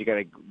sometimes you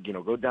got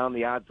to go down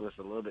the odds list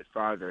a little bit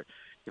farther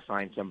to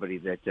find somebody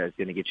that is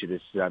going to get you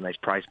this nice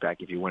prize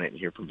pack if you win it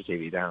here from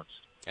Batavia Downs.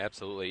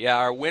 Absolutely. Yeah,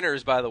 our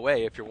winners, by the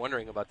way, if you're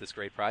wondering about this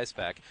great prize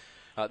pack,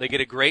 they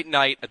get a great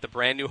night at the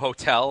brand new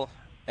hotel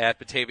at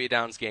Batavia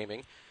Downs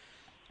Gaming.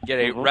 Get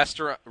a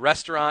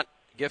restaurant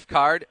gift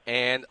card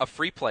and a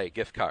free play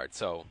gift card.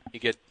 So you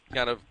get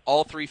kind of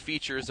all three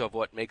features of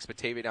what makes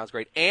Batavia Downs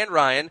great. And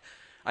Ryan,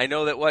 I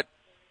know that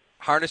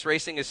harness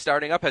racing is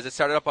starting up. Has it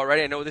started up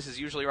already? I know this is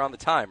usually around the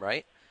time,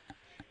 right?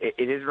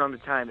 It is around the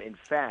time. In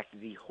fact,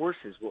 the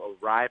horses will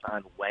arrive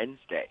on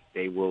Wednesday.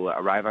 They will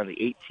arrive on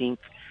the 18th.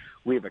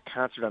 We have a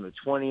concert on the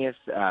 20th.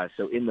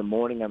 So in the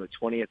morning on the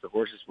 20th, the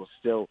horses will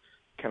still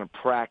kind of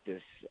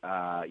practice,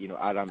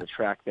 out on the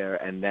track there.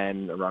 And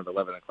then around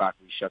 11 o'clock,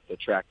 we shut the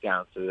track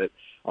down so that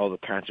all the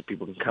concert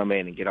people can come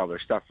in and get all their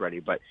stuff ready.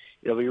 But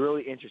it'll be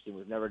really interesting.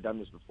 We've never done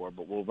this before,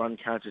 but we'll run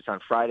concerts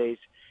on Fridays,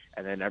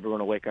 and then everyone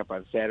will wake up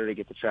on Saturday,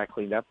 get the track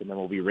cleaned up, and then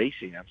we'll be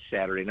racing on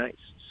Saturday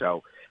nights.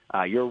 So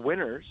your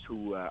winners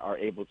who are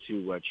able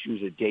to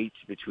choose a date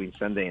between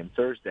Sunday and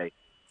Thursday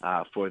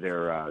for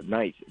their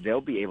night,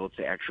 they'll be able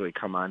to actually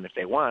come on if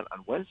they want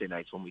on Wednesday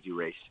nights when we do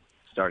race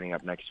starting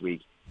up next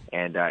week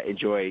and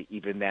enjoy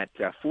even that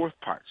fourth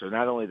part. So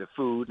not only the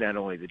food, not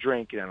only the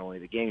drink, not only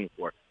the gaming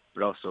for,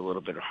 but also a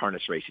little bit of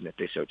harness racing if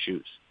they so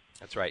choose.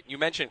 That's right. You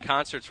mentioned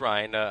concerts,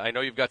 Ryan. I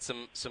know you've got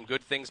some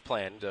good things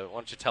planned. Why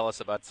don't you tell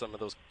us about some of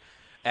those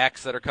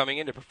acts that are coming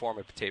in to perform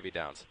at Batavia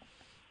Downs?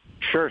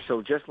 Sure.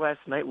 So just last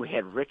night we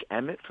had Rick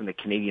Emmett from the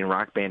Canadian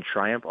rock band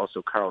Triumph.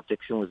 Also Carl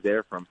Dixon was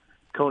there from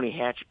Coney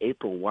Hatch,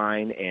 April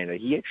Wine, and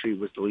he actually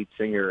was the lead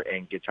singer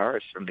and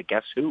guitarist from the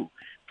Guess Who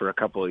for a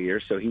couple of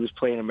years. So he was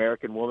playing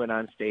American Woman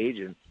on stage,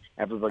 and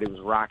everybody was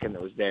rocking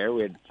that was there.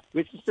 We had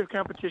some stiff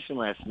competition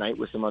last night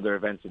with some other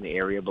events in the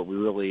area, but we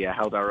really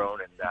held our own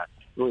and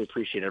really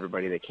appreciate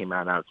everybody that came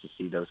out to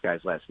see those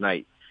guys last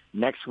night.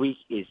 Next week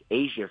is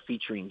Asia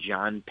featuring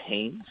John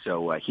Payne,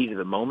 so Heat of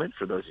the Moment,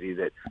 for those of you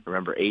that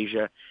remember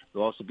Asia.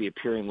 We'll also be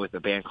appearing with a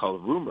band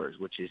called Rumors,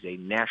 which is a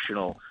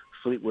national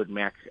Fleetwood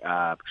Mac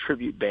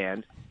tribute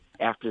band.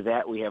 After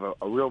that, we have a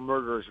real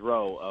murderer's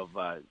row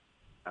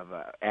of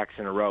acts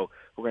in a row.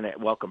 We're going to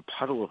welcome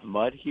Puddle of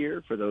Mud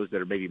here for those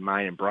that are maybe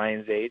mine and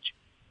Brian's age.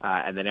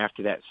 And then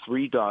after that,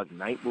 Three Dog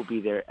Night will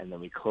be there. And then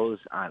we close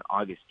on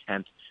August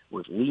 10th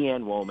with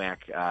Leanne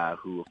Womack,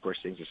 who, of course,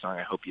 sings the song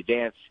I Hope You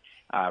Dance.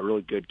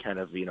 Really good kind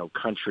of,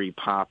 country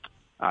pop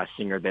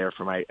singer there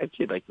from, I'd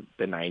say, like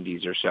the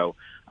 90s or so.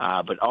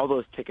 But all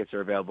those tickets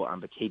are available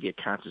on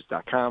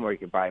BataviaConcerts.com, or you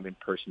can buy them in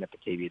person at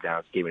Batavia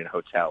Downs Gaming and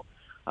Hotel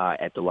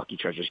at the Lucky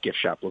Treasures gift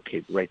shop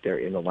located right there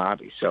in the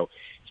lobby. So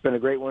it's been a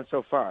great one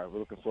so far. We're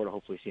looking forward to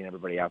hopefully seeing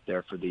everybody out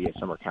there for the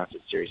summer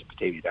concert series at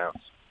Batavia Downs.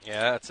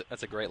 Yeah,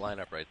 that's a great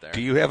lineup right there.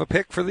 Do you have a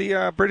pick for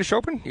the British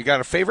Open? You got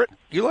a favorite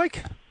you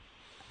like?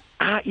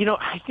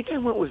 I think I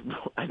went with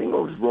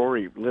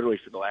Rory literally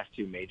for the last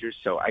two majors.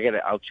 So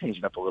I'll change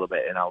it up a little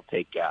bit and I'll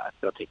take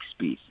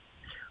Spieth.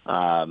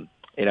 I'm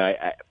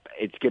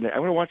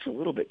gonna watch a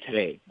little bit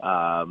today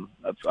of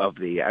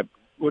the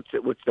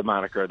what's the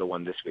moniker of the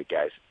one this week,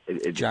 guys?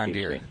 John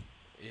Deere.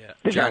 Yeah,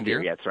 the John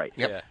Deere. Yeah, that's right.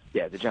 Yep.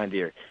 Yeah, the John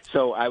Deere.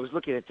 So I was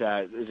looking at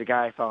there's a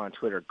guy I follow on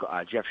Twitter,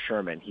 Jeff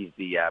Sherman. He's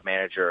the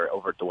manager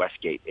over at the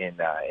Westgate in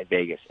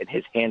Vegas, and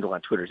his handle on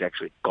Twitter is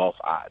actually Golf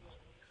Odds.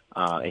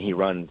 And he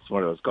runs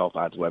one of those golf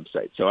odds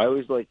websites. So I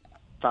always like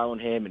following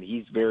him, and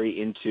he's very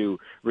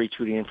into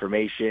retweeting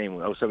information.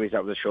 Somebody's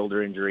out with a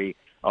shoulder injury.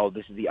 Oh,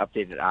 this is the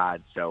updated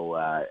odds. So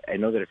I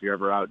know that if you're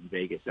ever out in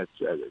Vegas, that's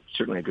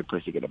certainly a good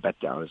place to get a bet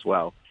down as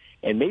well.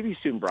 And maybe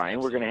soon, Brian,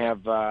 we're going to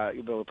have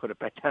you'll be able to put a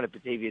bet down at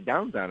Batavia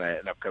Downs on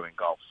an upcoming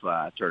golf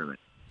tournament.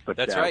 But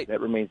that's right.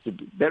 That remains to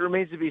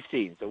be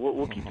seen. So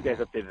we'll keep you guys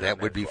updated.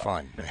 That would be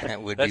fun.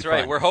 That's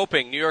right. We're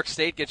hoping New York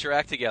State, get your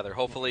act together.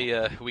 Hopefully,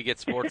 we get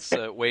sports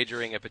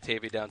wagering at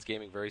Batavia Downs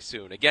Gaming very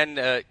soon. Again,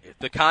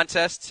 the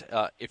contest.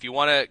 If you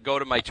want to go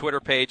to my Twitter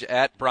page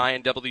at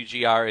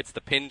BrianWGR, it's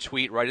the pinned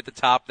tweet right at the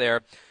top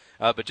there.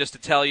 But just to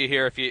tell you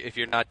here, if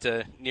you're not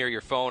near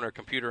your phone or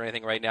computer or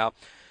anything right now,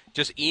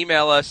 just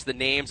email us the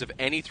names of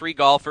any three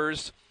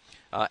golfers.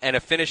 And a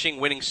finishing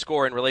winning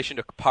score in relation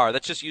to par.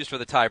 That's just used for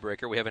the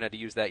tiebreaker. We haven't had to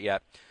use that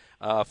yet.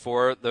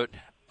 For the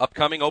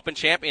upcoming Open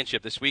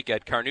Championship this week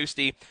at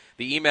Carnoustie,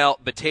 the email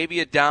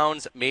Batavia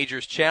Downs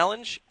Majors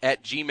Challenge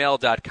at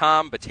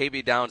gmail.com,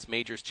 Batavia Downs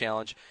Majors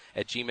Challenge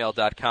at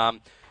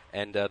gmail.com.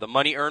 And the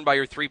money earned by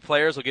your three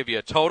players will give you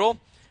a total.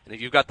 And if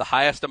you've got the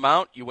highest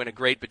amount, you win a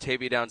great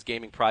Batavia Downs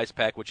Gaming prize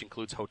pack, which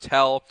includes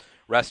hotel,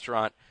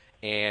 restaurant,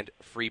 and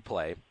free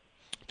play.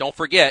 Don't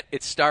forget,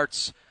 it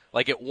starts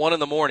like at 1 in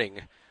the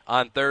morning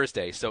on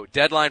Thursday. So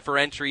deadline for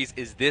entries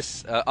is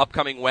this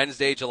upcoming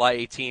Wednesday, July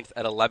 18th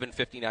at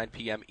 11:59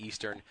 p.m.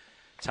 Eastern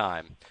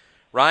Time.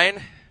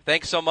 Ryan,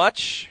 thanks so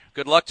much.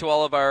 Good luck to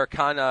all of our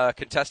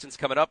contestants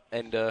coming up,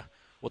 and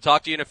we'll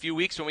talk to you in a few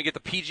weeks when we get the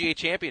PGA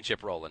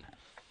Championship rolling.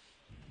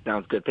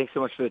 Sounds good. Thanks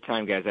so much for the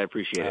time, guys. I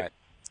appreciate it.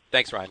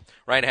 Thanks, Ryan.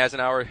 Ryan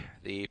Hasenauer,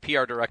 the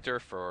PR director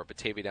for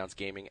Batavia Downs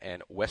Gaming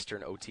and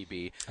Western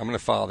OTB. I'm going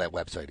to follow that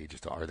website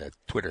or that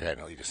Twitter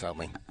handle you just told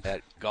me.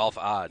 At Golf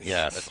Odds.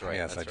 Yes, that's right.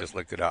 Yes, that's I just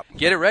looked it up.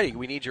 Get it ready.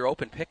 We need your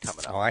open pick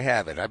coming up. Oh, I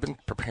have it. I've been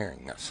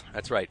preparing this.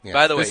 That's right. Yeah.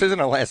 By the way, this isn't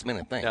a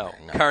last-minute thing. No.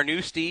 No.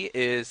 Carnoustie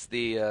is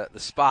the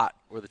spot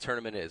where the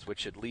tournament is, which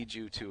should lead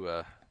you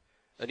to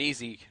an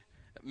easy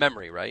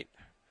memory, right?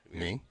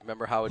 Me?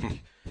 Remember how it,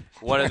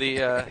 one of the...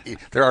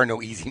 there are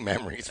no easy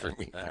memories for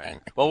me. All right.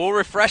 Well, we'll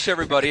refresh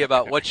everybody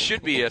about what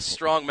should be a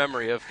strong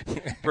memory of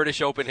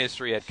British Open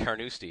history at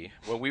Carnoustie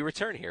when we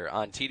return here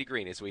on Tee to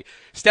Green. As we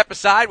step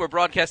aside, we're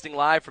broadcasting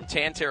live from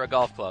Tan-Tara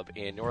Golf Club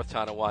in North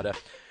Tonawanda.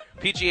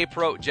 PGA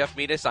Pro Jeff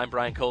Metis, I'm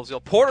Brian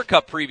Colesville. Porter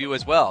Cup preview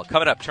as well.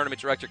 Coming up,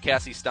 Tournament Director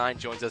Cassie Stein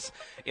joins us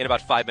in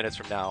about 5 minutes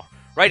from now.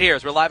 Right here,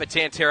 as we're live at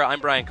Tan-Tara,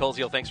 I'm Brian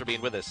Colesville. Thanks for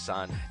being with us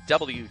on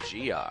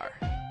WGR.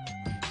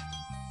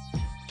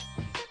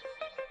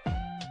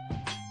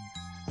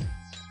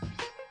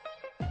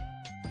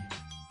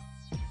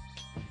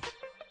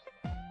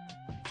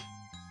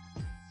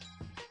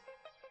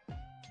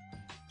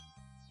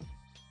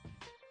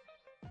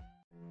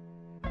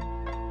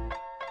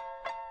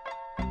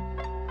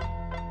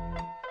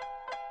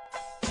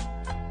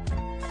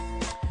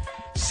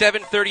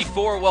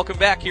 7:34. Welcome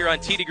back here on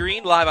Tee to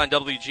Green, live on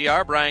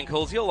WGR. Brian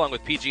Colesville, along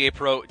with PGA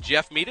Pro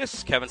Jeff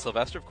Metis. Kevin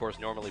Sylvester, of course,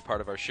 normally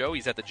part of our show.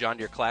 He's at the John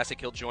Deere Classic.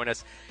 He'll join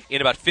us in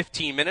about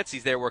 15 minutes.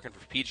 He's there working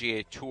for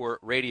PGA Tour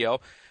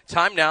Radio.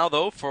 Time now,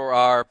 though, for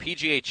our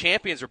PGA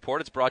Champions Report.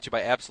 It's brought to you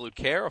by Absolute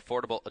Care,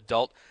 affordable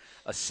adult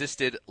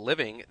assisted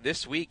living.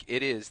 This week,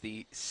 it is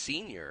the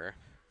Senior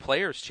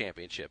Players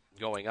Championship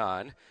going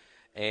on.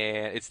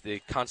 And it's the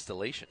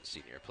Constellation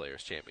Senior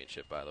Players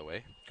Championship, by the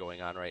way,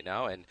 going on right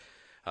now. And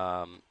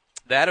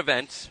that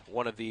event,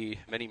 one of the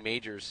many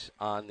majors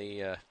on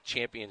the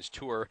Champions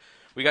Tour,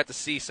 we got to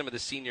see some of the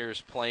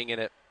seniors playing in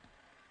it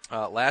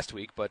last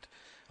week, but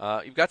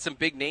you've got some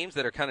big names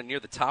that are kind of near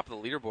the top of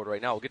the leaderboard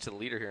right now. We'll get to the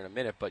leader here in a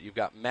minute, but you've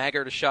got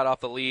Maggard a shot off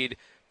the lead,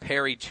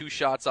 Perry 2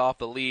 shots off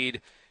the lead,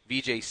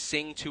 Vijay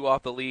Singh 2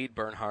 off the lead,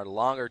 Bernhard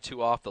Langer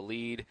 2 off the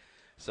lead.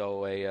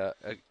 So a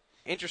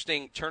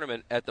interesting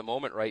tournament at the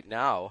moment right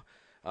now.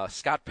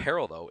 Scott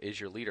Perrell, though, is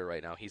your leader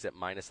right now. He's at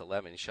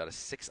 -11. He shot a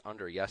 6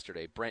 under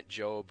yesterday. Brent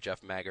Jobe,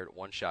 Jeff Maggard,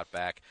 1 shot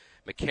back.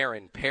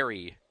 McCarron,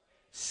 Perry,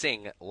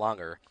 Singh,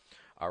 Langer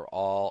are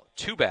all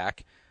 2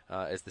 back,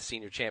 as the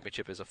Senior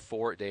Championship is a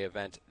 4-day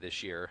event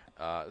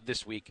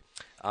this week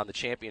on the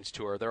Champions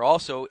Tour. There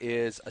also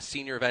is a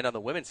senior event on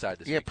the women's side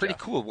this week. Yeah, pretty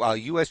cool.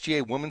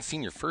 USGA Women's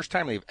Senior, first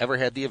time they've ever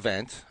had the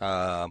event.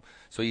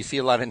 So you see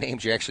a lot of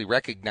names you actually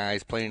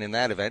recognize playing in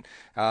that event.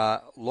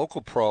 Local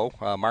pro,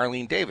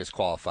 Marlene Davis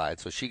qualified,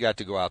 so she got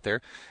to go out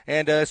there.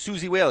 And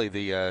Susie Whaley,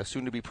 the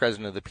soon-to-be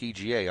president of the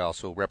PGA,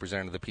 also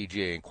represented the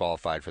PGA and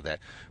qualified for that.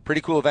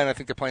 Pretty cool event. I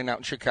think they're playing out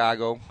in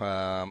Chicago.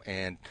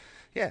 And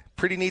yeah,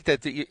 pretty neat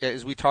that,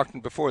 as we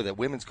talked before, that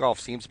women's golf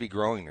seems to be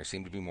growing. There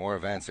seem to be more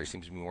events. There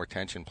seems to be more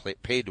attention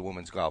paid to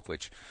women's golf,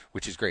 which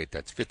is great.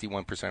 That's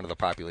 51% of the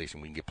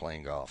population we can get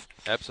playing golf.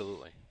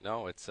 Absolutely.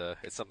 No, it's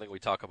something we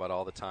talk about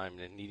all the time,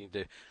 and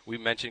we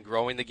mentioned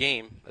growing the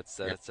game.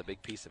 That's a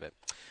big piece of it.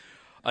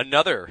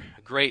 Another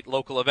great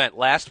local event.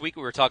 Last week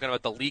we were talking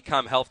about the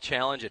Lecom Health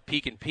Challenge at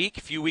Peak and Peak.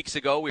 A few weeks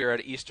ago we were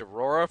at East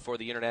Aurora for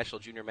the International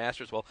Junior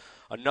Masters. Well,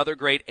 another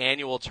great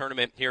annual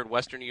tournament here in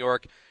Western New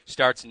York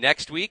starts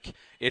next week.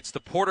 It's the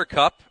Porter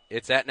Cup.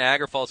 It's at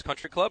Niagara Falls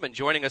Country Club. And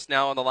joining us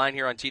now on the line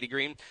here on Tee to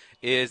Green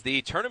is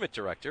the tournament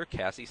director,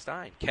 Cassie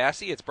Stein.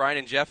 Cassie, it's Brian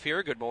and Jeff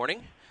here. Good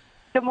morning.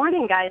 Good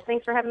morning, guys.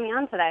 Thanks for having me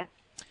on today.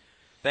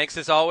 Thanks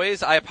as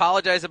always. I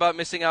apologize about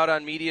missing out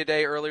on Media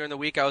Day earlier in the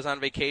week. I was on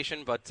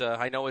vacation, but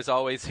I know as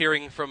always,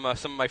 hearing from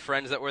some of my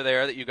friends that were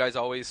there, that you guys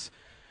always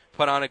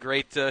put on a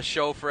great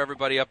show for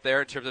everybody up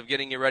there in terms of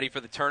getting you ready for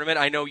the tournament.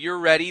 I know you're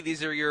ready.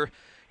 These are your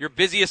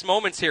busiest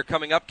moments here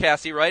coming up,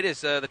 Cassie, right?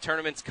 Is the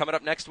tournament's coming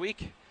up next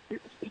week?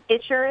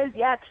 It sure is,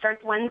 yeah. It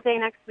starts Wednesday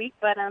next week,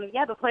 but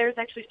the players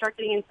actually start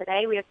getting in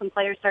today. We have some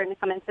players starting to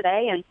come in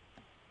today, and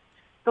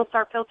they'll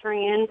start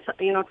filtering in,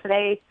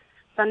 today,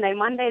 Sunday,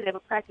 Monday. They have a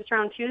practice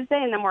round Tuesday,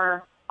 and then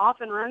we're off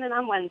and running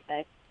on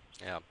Wednesday.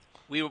 Yeah,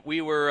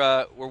 we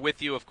were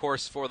with you, of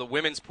course, for the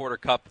Women's Porter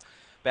Cup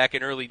back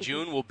in early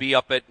June. We'll be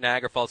up at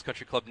Niagara Falls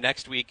Country Club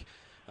next week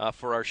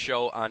for our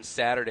show on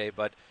Saturday.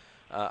 But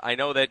I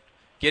know that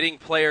getting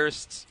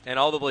players and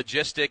all the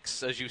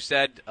logistics, as you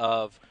said,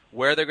 of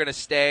where they're going to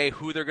stay,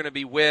 who they're going to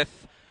be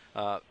with,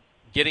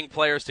 getting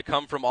players to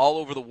come from all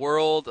over the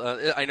world.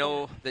 I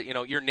know that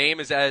your name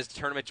is as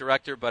tournament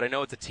director, but I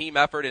know it's a team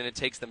effort and it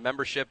takes the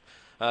membership,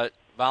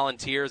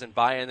 volunteers, and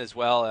buy-in as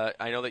well.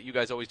 I know that you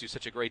guys always do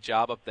such a great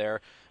job up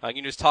there. Can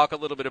you just talk a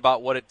little bit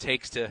about what it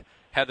takes to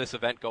have this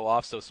event go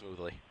off so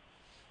smoothly?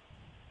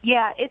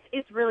 Yeah,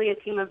 it's really a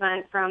team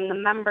event, from the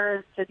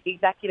members to the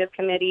executive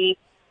committee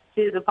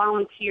to the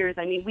volunteers.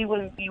 I mean, we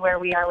wouldn't be where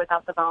we are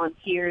without the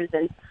volunteers,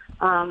 and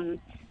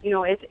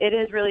it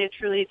is really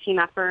truly a team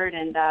effort.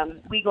 And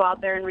we go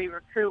out there and we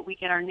recruit. We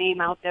get our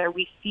name out there.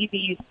 We see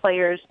these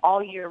players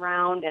all year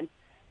round, and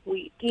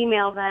we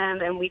email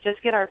them, and we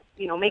just get our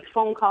make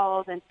phone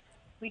calls, and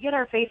we get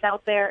our face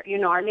out there,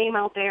 our name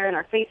out there, and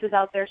our faces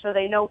out there, so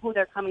they know who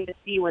they're coming to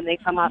see when they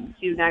come up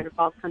to Niagara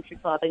Falls Country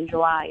Club in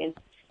July. And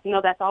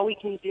that's all we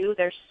can do.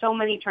 There's so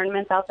many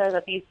tournaments out there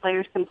that these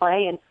players can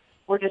play, and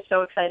we're just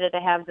so excited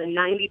to have the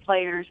 90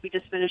 players. We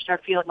just finished our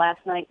field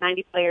last night,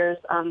 90 players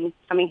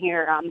coming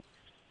here,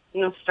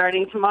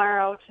 starting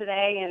tomorrow,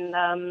 today,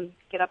 and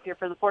get up here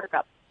for the Porter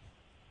Cup.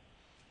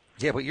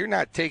 Yeah, but you're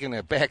not taking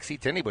a back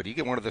seat to anybody. You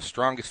get one of the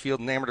strongest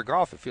fields in amateur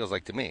golf, it feels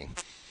like to me.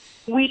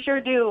 We sure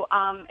do.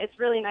 It's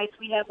really nice.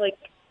 We have,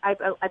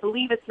 I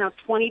believe it's now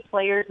 20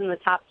 players in the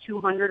top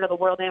 200 of the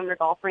World Amateur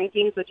Golf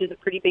Rankings, which is a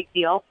pretty big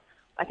deal.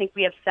 I think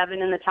we have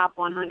 7 in the top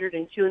 100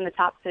 and 2 in the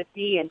top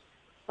 50. And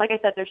like I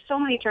said, there's so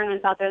many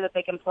tournaments out there that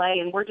they can play,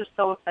 and we're just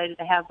so excited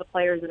to have the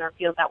players in our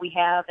field that we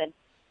have. And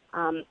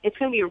it's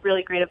going to be a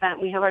really great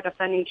event. We have our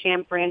defending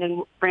champ,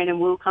 Brandon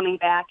Wu, coming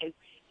back, and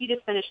he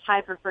just finished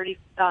tied for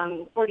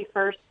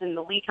 41st in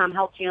the LECOM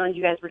Health Challenge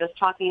you guys were just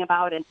talking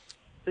about. And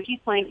so he's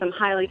playing some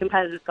highly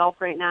competitive golf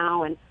right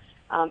now, and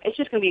it's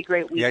just going to be a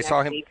great week next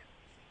week.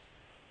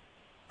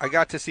 I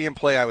got to see him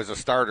play. I was a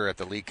starter at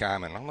the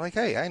LECOM, and I'm like,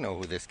 hey, I know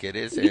who this kid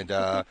is. And,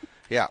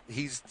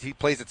 he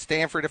plays at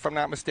Stanford, if I'm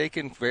not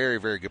mistaken. Very,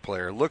 very good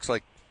player. Looks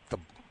like the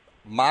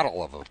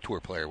model of a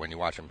tour player when you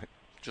watch him.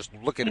 Just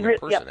look at him in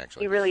person,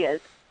 actually. He really is.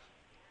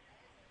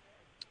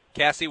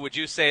 Cassie, would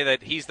you say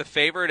that he's the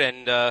favorite,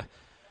 and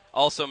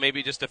also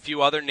maybe just a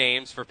few other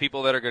names for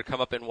people that are going to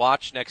come up and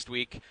watch next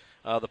week,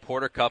 the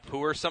Porter Cup?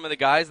 Who are some of the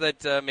guys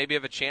that maybe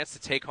have a chance to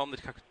take home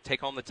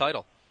the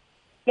title?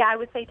 Yeah, I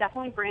would say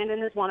definitely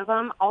Brandon is one of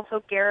them.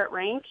 Also, Garrett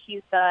Rank,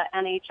 he's the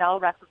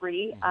NHL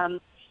referee.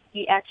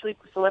 He actually,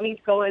 so let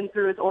me go in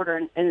through his order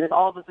and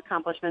all of his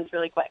accomplishments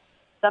really quick.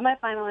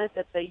 Semi-finalist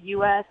at the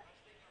U.S.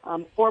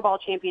 Four-Ball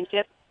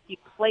Championship. He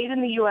played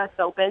in the U.S.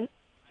 Open.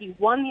 He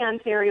won the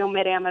Ontario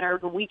Mid-Amateur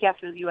the week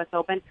after the U.S.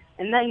 Open.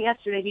 And then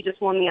yesterday he just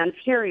won the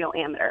Ontario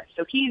Amateur.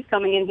 So he's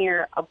coming in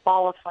here a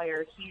ball of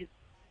fire. He's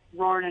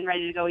roaring and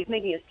ready to go. He's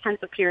making his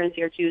 10th appearance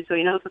here, too, so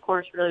he knows the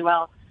course really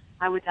well.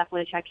 I would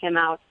definitely check him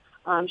out.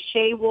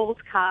 Shea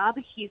Wolves-Cobb,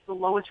 he's the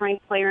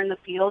lowest-ranked player in the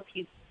field.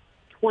 He's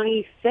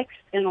 26th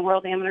in the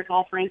World Amateur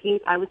Golf Rankings.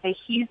 I would say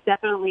he's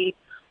definitely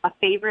a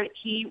favorite.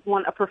 He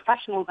won a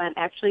professional event,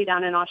 actually,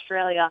 down in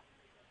Australia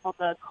called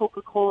the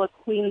Coca-Cola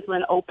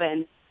Queensland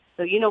Open.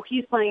 So,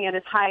 he's playing at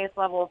his highest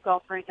level of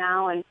golf right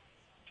now. And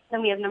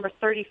then we have number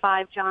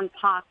 35, John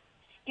Pox.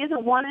 He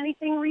hasn't won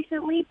anything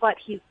recently, but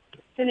he's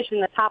finished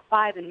in the top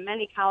 5 in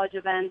many college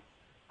events,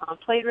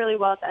 played really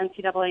well at the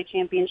NCAA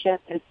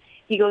championship, and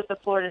he goes to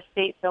Florida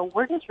State. So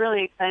we're just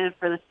really excited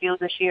for this field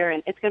this year,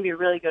 and it's going to be a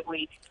really good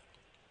week.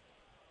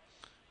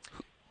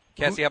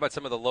 Cassie, how about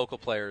some of the local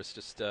players?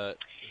 Just a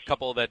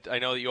couple that I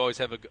know that you always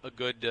have a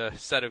good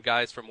set of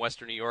guys from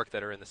Western New York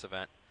that are in this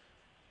event.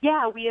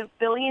 Yeah, we have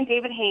Billy and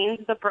David Haynes,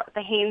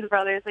 the Haynes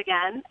brothers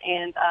again,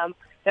 and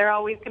they're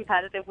always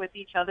competitive with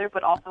each other,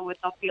 but also with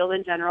the field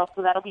in general,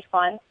 so that'll be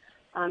fun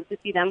to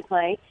see them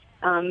play.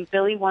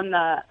 Billy won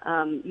the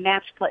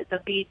match play, the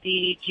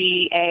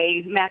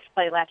BDGA match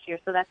play last year,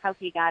 so that's how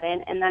he got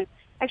in. And then,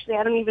 actually,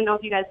 I don't even know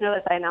if you guys know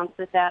this. I announced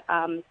this at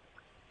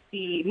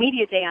the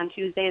media day on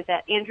Tuesday. Is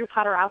that Andrew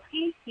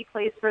Podorowski? He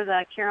plays for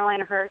the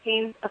Carolina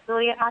Hurricanes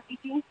affiliate hockey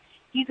team.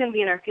 He's going to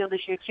be in our field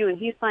this year too, and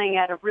he's playing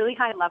at a really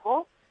high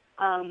level.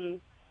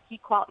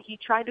 He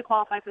tried to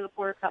qualify for the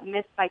Porter Cup,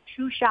 missed by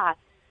 2 shots,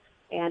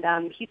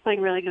 and he's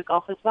playing really good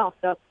golf as well.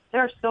 So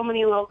there are so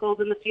many locals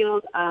in the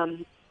field.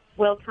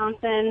 Will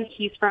Townsend,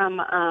 he's from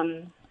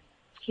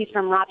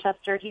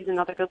Rochester. He's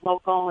another good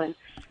local, and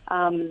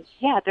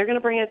they're going to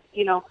bring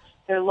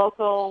their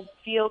local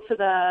field to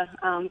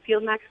the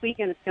field next week,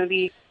 and it's going to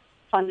be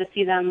fun to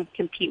see them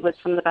compete with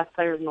some of the best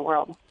players in the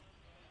world.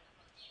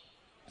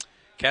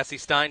 Cassie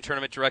Stein,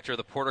 Tournament Director of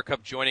the Porter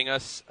Cup, joining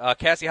us.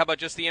 Cassie, how about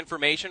just the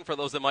information for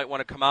those that might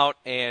want to come out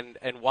and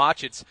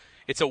watch?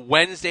 It's a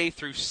Wednesday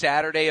through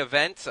Saturday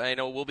event. I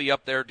know we'll be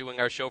up there doing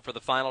our show for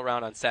the final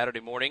round on Saturday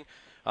morning.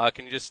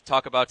 Can you just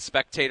talk about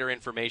spectator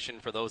information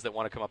for those that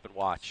want to come up and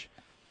watch?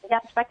 Yeah,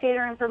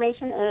 spectator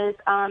information is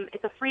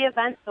it's a free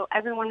event, so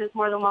everyone is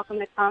more than welcome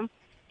to come.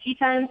 Tee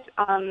times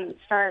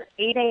start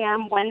 8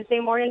 a.m.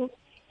 Wednesday morning,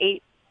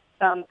 8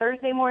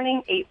 Thursday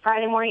morning, 8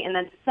 Friday morning, and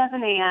then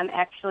 7 a.m.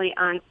 actually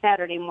on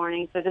Saturday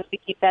morning. So just to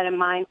keep that in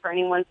mind for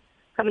anyone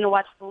coming to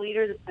watch the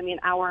leaders, it's going to be an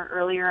hour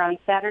earlier on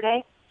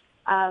Saturday.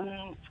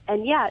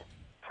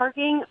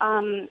 Parking,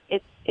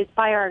 it's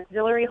by our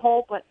auxiliary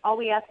hole, but all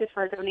we ask is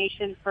for a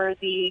donation for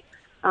the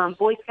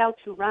Boy Scouts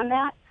who run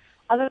that.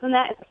 Other than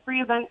that, it's a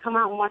free event. Come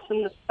out and watch some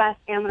of the best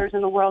amateurs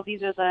in the world.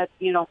 These are the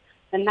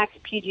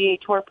next PGA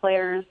Tour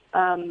players,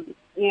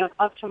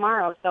 of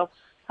tomorrow. So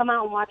come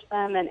out and watch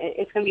them, and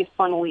it's going to be a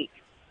fun week.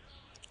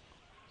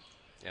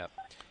 Yeah.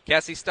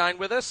 Cassie Stein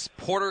with us,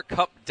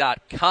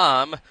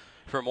 portercup.com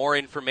for more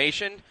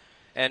information.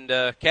 And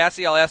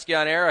Cassie, I'll ask you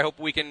on air. I hope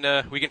we can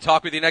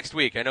talk with you next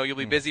week. I know you'll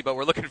be busy, but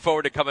we're looking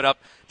forward to coming up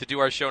to do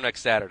our show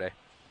next Saturday.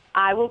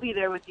 I will be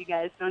there with you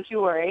guys. Don't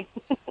you worry.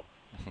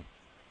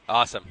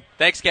 Awesome.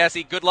 Thanks,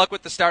 Cassie. Good luck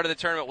with the start of the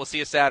tournament. We'll see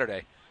you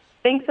Saturday.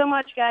 Thanks so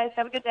much, guys.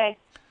 Have a good day.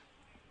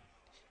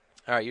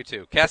 All right, you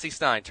too. Cassie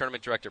Stein,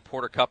 Tournament Director,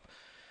 Porter Cup.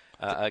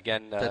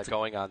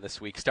 Going on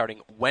this week,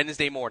 starting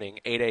Wednesday morning,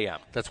 8 a.m.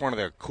 That's one of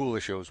the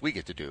coolest shows we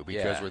get to do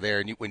because we're there,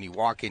 and when you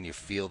walk in, you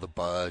feel the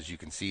buzz. You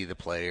can see the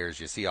players.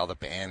 You see all the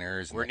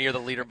banners. We're near the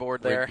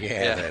leaderboard there.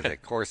 The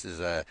course is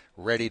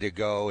ready to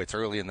go. It's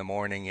early in the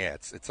morning. Yeah,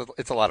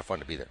 it's a lot of fun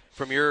to be there.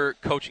 From your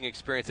coaching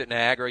experience at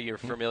Niagara, you're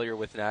familiar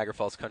with Niagara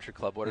Falls Country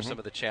Club. What are some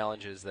of the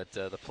challenges that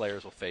the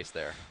players will face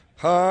there?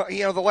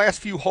 The last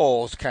few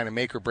holes kind of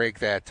make or break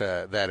that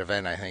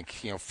event, I think.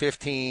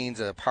 15's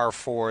a par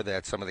 4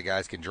 that some of the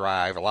guys can drive.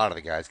 A lot of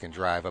the guys can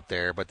drive up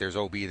there, but there's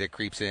OB that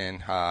creeps in.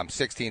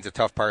 16's a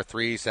tough par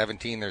 3.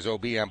 17, there's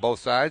OB on both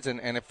sides, and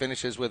it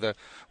finishes with a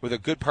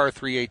good par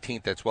 3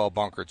 18th that's well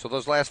bunkered. So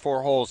those last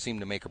 4 holes seem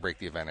to make or break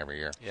the event every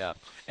year. Yeah,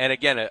 and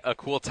again, a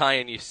cool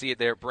tie-in. You see it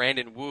there.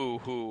 Brandon Wu,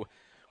 who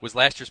was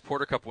last year's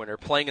Porter Cup winner,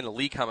 playing in the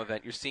LeCom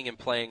event. You're seeing him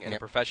playing in a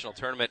professional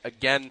tournament.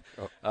 Again,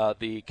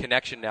 the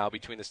connection now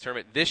between this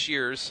tournament. This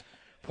year's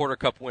Porter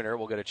Cup winner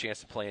will get a chance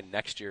to play in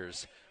next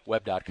year's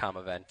Web.com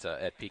event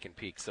at Peak and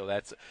Peak. So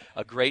that's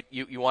a great –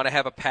 you want to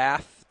have a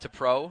path to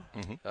pro.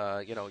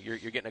 You're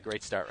getting a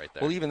great start right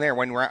there. Well, even there,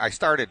 I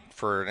started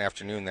for an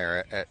afternoon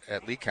there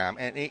at LeCom,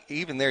 and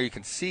even there you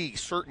can see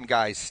certain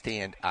guys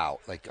stand out.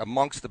 Like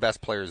amongst the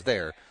best players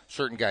there,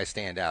 certain guys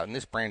stand out. And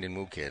this Brandon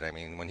Wu kid, I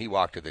mean, when he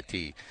walked to the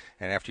tee,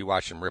 and after you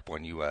watch him rip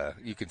one,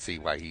 you can see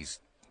why he's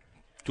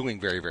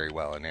doing very, very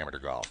well in amateur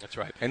golf. That's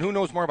right. And who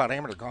knows more about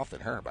amateur golf than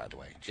her, by the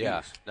way? Jeez.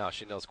 Yeah, no,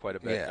 she knows quite a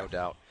bit, no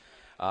doubt.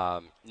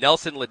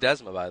 Nelson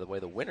Ledesma, by the way,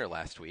 the winner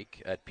last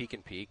week at Peak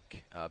and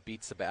Peak,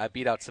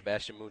 beat out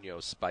Sebastian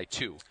Munoz by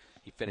 2.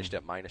 He finished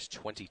at minus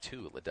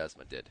 22,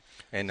 Ledesma did.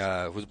 And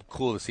it was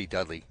cool to see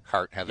Dudley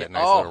Hart have that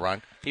nice little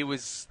run. He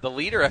was the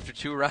leader after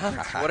 2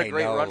 rounds. What a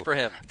great run for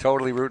him.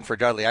 Totally rooting for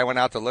Dudley. I went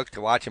out to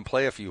watch him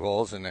play a few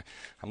holes, and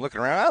I'm looking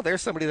around. Oh,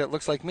 there's somebody that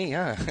looks like me,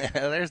 huh?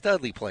 There's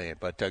Dudley playing.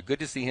 But good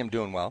to see him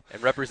doing well.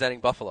 And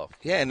representing Buffalo.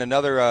 Yeah, and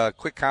another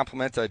quick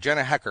compliment.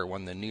 Jenna Hecker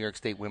won the New York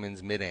State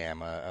Women's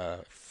Mid-Am. A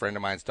friend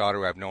of mine's daughter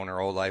who I've known her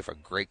whole life, a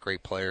great,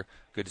 great player.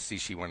 Good to see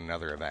she won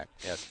another event.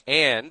 Yes,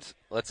 and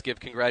let's give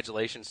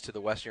congratulations to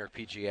the West New York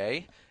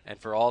PGA and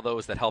for all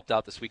those that helped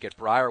out this week at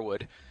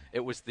Briarwood.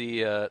 It was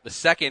the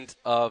second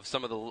of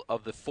some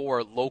of the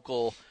 4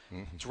 local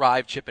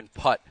drive, chip, and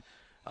putt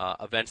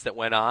events that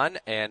went on,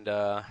 and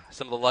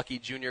some of the lucky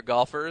junior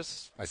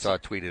golfers. I saw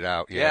it tweeted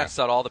out. Yeah,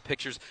 saw all the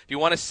pictures. If you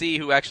want to see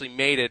who actually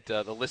made it,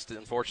 the list is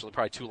unfortunately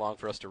probably too long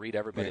for us to read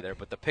everybody there,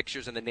 but the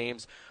pictures and the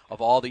names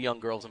of all the young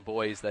girls and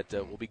boys that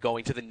will be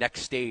going to the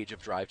next stage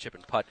of drive, chip,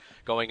 and putt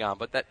going on.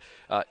 But that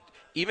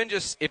even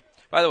just if,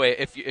 by the way,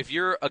 if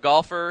you're a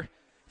golfer,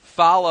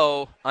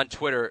 follow on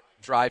Twitter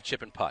drive,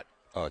 chip, and putt.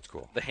 Oh, it's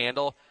cool. The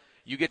handle.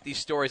 You get these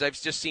stories. I've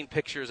just seen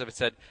pictures of it.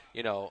 Said,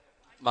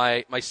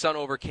 my son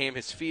overcame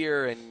his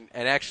fear and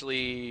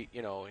actually,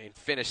 and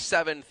finished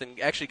 7th and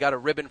actually got a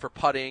ribbon for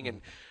putting.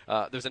 And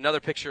there's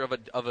another picture of a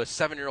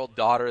 7-year-old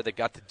daughter that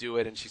got to do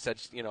it. And she said,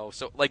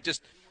 so like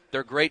just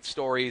they're great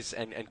stories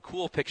and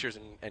cool pictures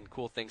and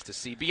cool things to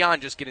see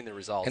beyond just getting the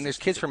results. And there's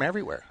kids from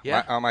everywhere.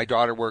 Yeah. My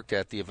daughter worked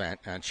at the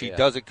event, and she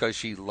does it because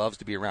she loves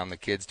to be around the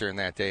kids during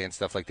that day and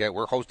stuff like that.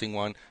 We're hosting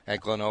one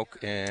at Glen Oak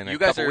in a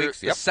couple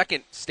weeks. You guys are the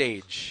second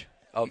stage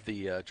of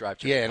the drive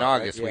chip. Yeah, in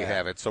August we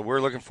have it, so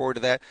we're looking forward to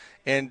that.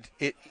 And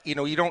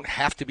you don't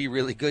have to be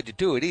really good to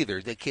do it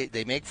either.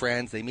 They make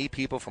friends, they meet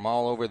people from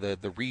all over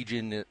the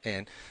region,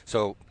 and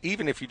so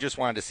even if you just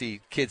wanted to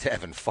see kids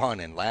having fun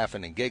and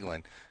laughing and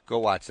giggling, go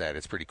watch that.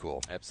 It's pretty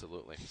cool.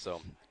 Absolutely.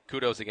 So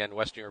kudos again,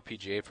 West New York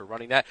PGA, for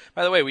running that.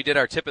 By the way, we did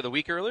our tip of the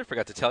week earlier.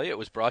 Forgot to tell you, it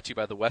was brought to you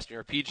by the West New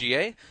York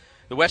PGA.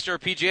 The West New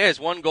York PGA has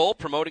one goal: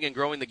 promoting and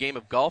growing the game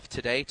of golf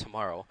today,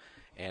 tomorrow,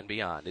 and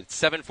beyond. It's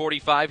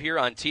 7:45 here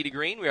on Tee to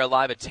Green. We are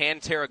live at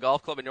Tan-Tara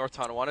Golf Club in North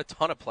Tonawanda. A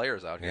ton of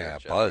players out here. Yeah,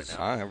 buzz.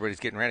 Right, everybody's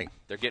getting ready.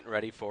 They're getting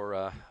ready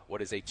for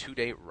what is a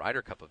 2-day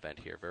Ryder Cup event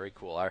here. Very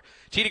cool. Our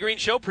Tee to Green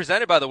show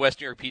presented by the West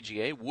New York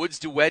PGA. Woods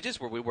to Wedges,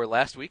 where we were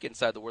last week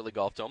inside the Worley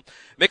Golf Dome.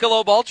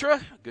 Michelob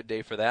Ultra, good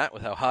day for that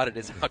with how hot it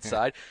is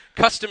outside.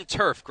 Custom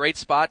Turf, great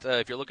spot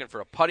if you're looking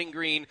for a putting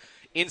green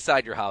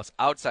inside your house,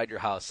 outside your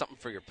house, something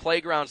for your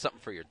playground,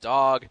 something for your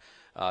dog.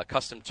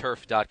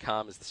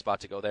 CustomTurf.com is the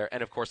spot to go there.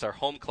 And, of course, our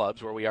home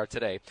clubs where we are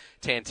today,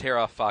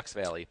 Tan-Tara, Fox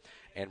Valley,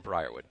 and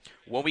Briarwood.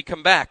 When we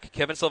come back,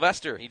 Kevin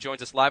Sylvester, he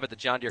joins us live at the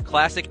John Deere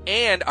Classic,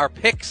 and our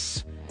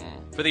picks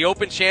for the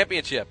Open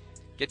Championship.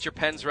 Get your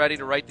pens ready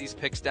to write these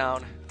picks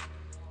down.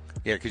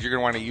 Yeah, because you're going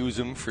to want to use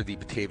them for the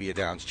Batavia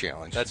Downs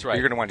Challenge. That's right.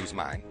 You're going to want to use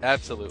mine.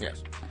 Absolutely.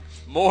 Yes.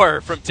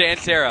 More from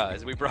Tan-Tara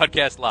as we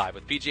broadcast live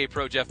with PGA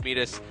Pro Jeff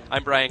Meadis.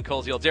 I'm Brian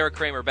Koziel. Derek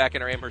Kramer back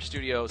in our Amherst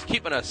studios,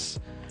 keeping us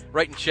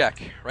right in check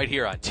right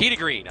here on Tee to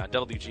Green on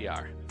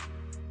WGR.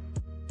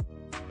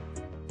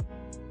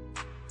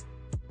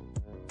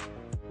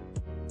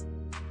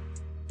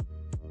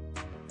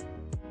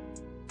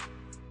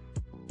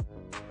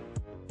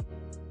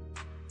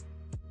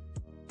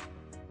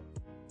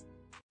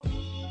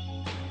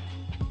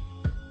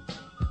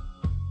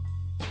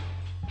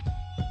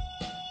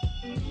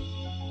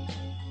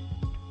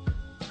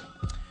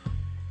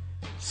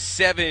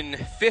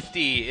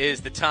 7:50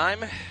 is the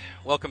time.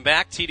 Welcome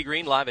back. Tee to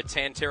Green live at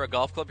Tan-Tara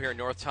Golf Club here in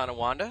North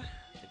Tonawanda.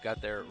 They've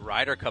got their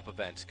Ryder Cup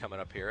event coming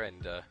up here,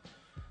 and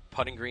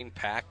putting green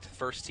packed,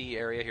 first tee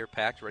area here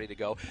packed, ready to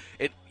go.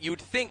 You would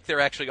think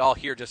they're actually all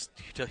here just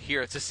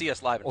to see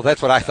us live. Well,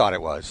 that's what I thought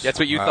it was. That's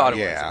what you thought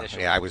it was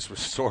initially. Yeah, I was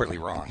sorely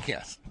wrong.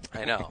 Yes,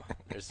 I know.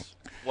 There's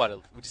would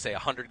you say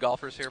 100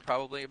 golfers here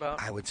probably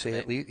about? I would say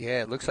at least.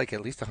 Yeah, it looks like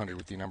at least 100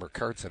 with the number of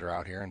carts that are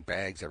out here and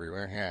bags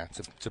everywhere. Yeah,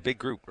 it's a big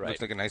group. Right.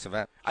 Looks like a nice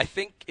event. I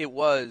think it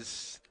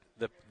was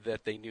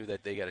that they knew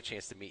that they got a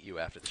chance to meet you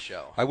after the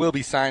show. I will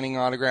be signing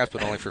autographs,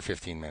 but only for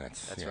 15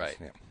 minutes. That's right.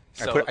 Yeah.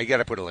 So I got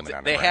to put a limit on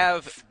it. They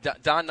have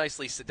Don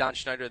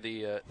Schneider,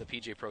 the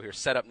PGA Pro here,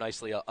 set up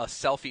nicely a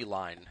selfie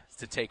line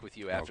to take with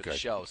you after the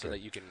show, so that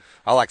you can.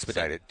 I'll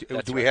expedite it.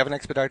 Do we have an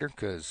expediter?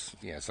 Because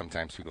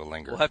sometimes people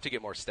linger. We'll have to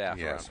get more staff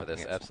around for this.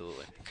 Yes.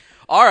 Absolutely.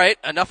 All right,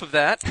 enough of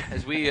that.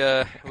 As we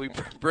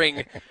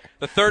bring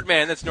the third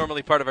man that's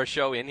normally part of our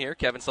show in here,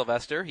 Kevin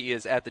Sylvester. He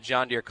is at the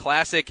John Deere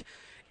Classic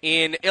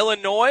in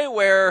Illinois,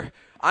 where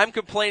I'm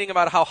complaining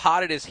about how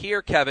hot it is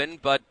here, Kevin,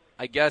 but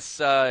I guess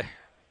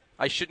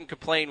I shouldn't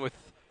complain with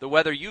the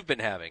weather you've been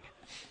having.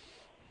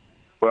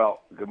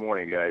 Well, good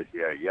morning, guys.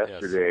 Yeah,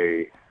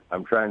 yesterday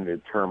I'm trying to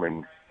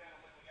determine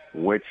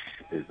which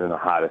has been the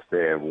hottest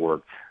day I've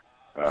worked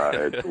at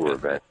a tour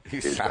event.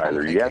 It's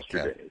either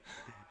yesterday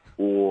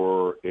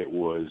or it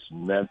was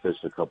Memphis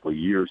a couple of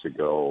years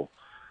ago,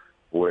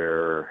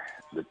 where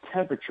the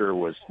temperature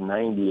was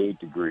 98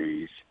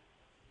 degrees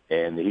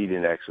and the heat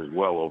index was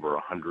well over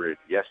 100.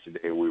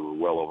 Yesterday we were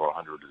well over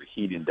 100 to the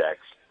heat index.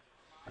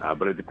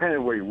 But it depended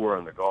where you were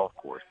on the golf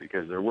course,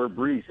 because there were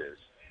breezes,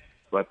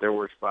 but there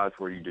were spots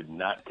where you did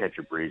not catch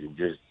a breeze and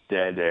just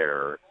dead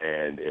air,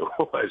 and it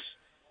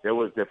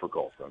was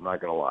difficult. I'm not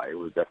going to lie. It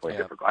was definitely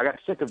difficult. I got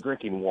sick of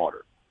drinking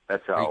water.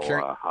 That's how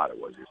hot it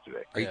was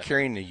yesterday. Are you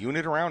carrying the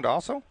unit around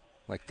also?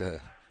 Like the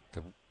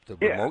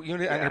remote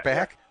unit on your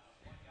back?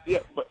 We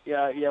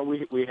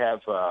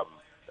have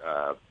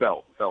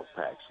belt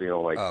packs,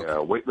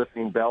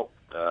 weightlifting belt.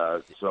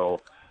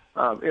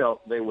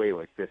 They weigh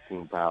like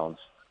 15 pounds.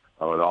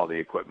 With all the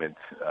equipment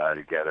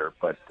together.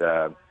 But,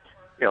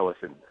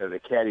 listen, the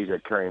caddies are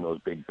carrying those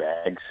big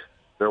bags.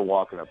 They're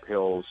walking up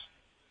hills.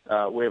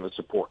 We have a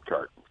support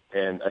cart,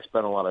 and I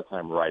spent a lot of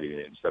time riding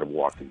it instead of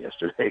walking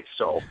yesterday.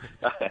 So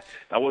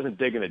I wasn't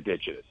digging a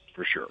ditch in it,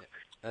 for sure.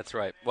 That's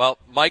right. Well,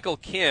 Michael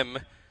Kim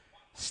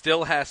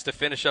still has to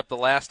finish up the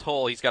last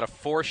hole. He's got a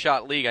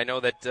 4-shot lead. I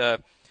know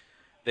that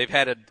they've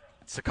had a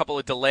couple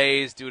of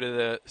delays due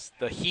to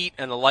the heat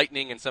and the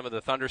lightning and some of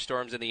the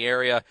thunderstorms in the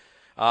area.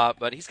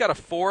 But he's got a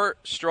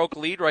 4-stroke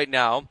lead right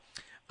now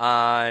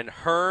on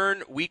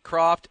Hearn,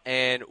 Wheatcroft,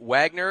 and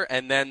Wagner,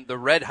 and then the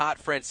red-hot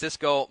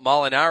Francisco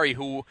Molinari,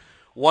 who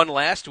won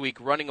last week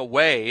running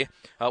away.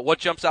 What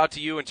jumps out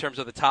to you in terms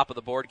of the top of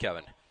the board,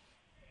 Kevin?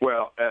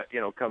 Well,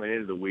 coming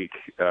into the week,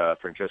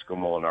 Francisco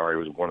Molinari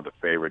was one of the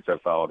favorites. I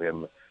followed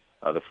him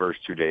the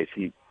first 2 days.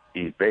 He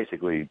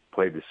basically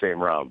played the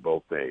same round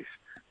both days,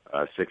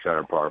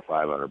 600 par,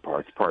 500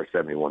 par. It's par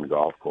 71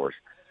 golf course.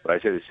 But I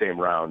say the same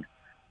round.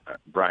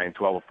 Brian,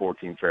 12 of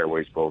 14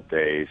 fairways both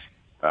days.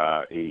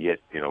 He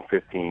hit,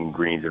 15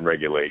 greens in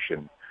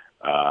regulation.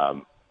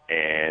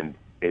 And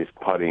his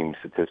putting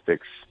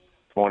statistics,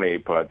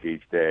 28 putts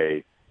each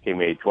day. He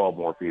made 12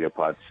 more feet of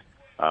putts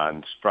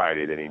on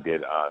Friday than he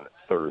did on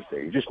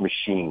Thursday. He's just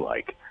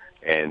machine-like.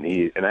 And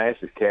I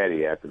asked his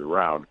caddy after the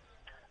round,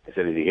 I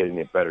said, is he hitting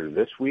it better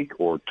this week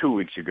or 2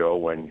 weeks ago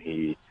when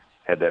he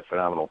had that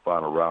phenomenal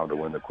final round to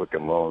win the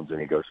Quicken Loans? And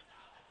he goes,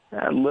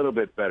 a little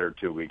bit better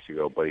 2 weeks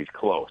ago, but he's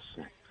close.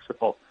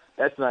 So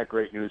that's not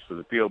great news for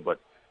the field. But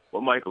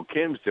what Michael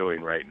Kim's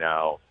doing right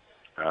now,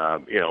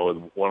 with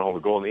one hole to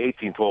go, and the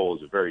 18th hole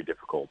is a very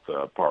difficult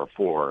par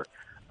 4.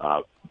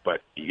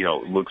 But,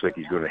 it looks like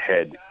he's going to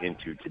head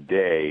into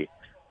today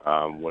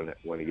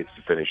when he gets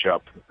to finish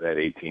up that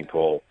 18th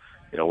hole,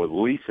 with at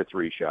least a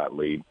 3-shot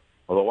lead.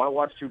 Although I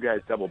watched 2 guys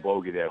double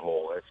bogey that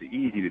hole. It's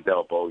easy to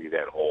double bogey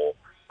that hole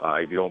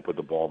if you don't put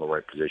the ball in the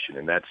right position.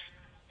 And that's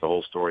the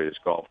whole story of this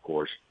golf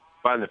course.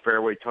 Find the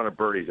fairway, ton of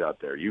birdies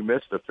out there. You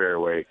miss the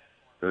fairway.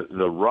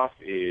 The rough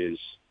is,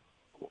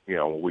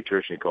 what we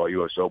traditionally call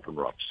U.S. Open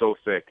rough, so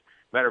thick.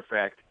 Matter of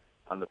fact,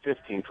 on the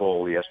 15th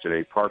hole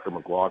yesterday, Parker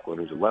McLaughlin,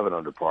 who's 11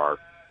 under par,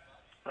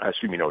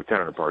 10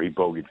 under par, he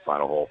bogeyed the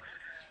final hole.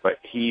 But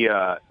he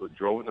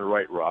drove in the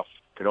right rough,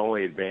 could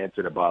only advance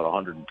at about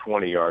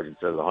 120 yards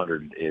instead of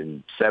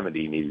 170.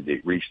 He needed to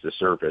reach the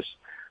surface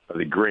of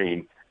the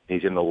green.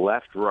 He's in the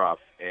left rough,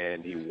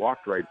 and he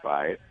walked right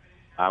by it.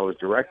 I was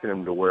directing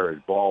him to where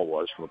his ball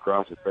was from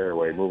across the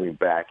fairway, moving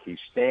back. He's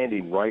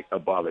standing right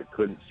above it,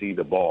 couldn't see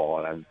the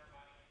ball, and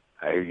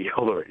I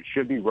yelled, it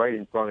should be right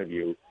in front of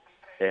you.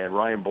 And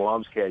Ryan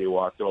Blom's caddy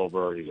walked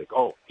over, and he's like,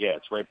 oh, yeah,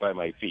 it's right by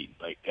my feet.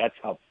 Like, that's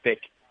how thick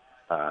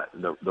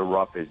the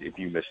rough is if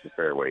you miss the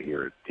fairway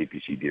here at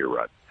TPC Deer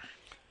Run.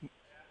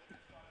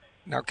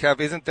 Now, Kev,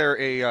 isn't there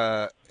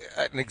an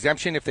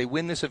exemption if they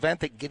win this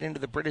event, they get into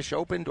the British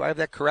Open? Do I have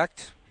that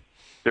correct?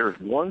 There's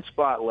one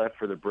spot left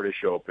for the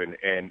British Open,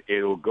 and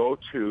it'll go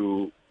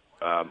to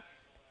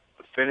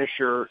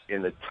finisher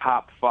in the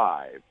top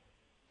 5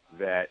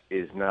 that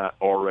is not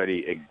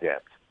already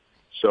exempt.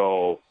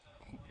 So,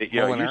 it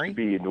used to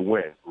be in the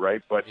win,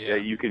 right? But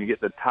you can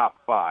get the top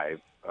 5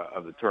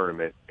 of the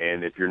tournament,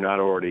 and if you're not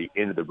already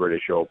into the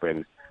British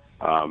Open,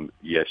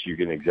 yes, you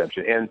get an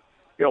exemption. And,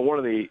 one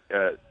of the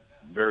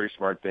very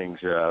smart things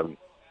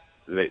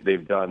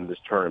they've done this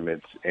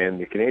tournament, and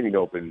the Canadian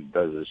Open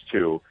does this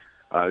too,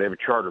 they have a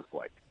charter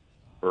flight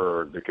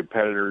for the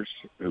competitors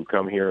who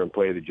come here and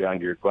play the John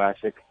Deere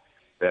Classic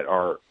that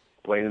are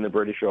playing in the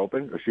British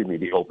Open,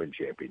 the Open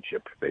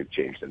Championship. They've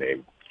changed the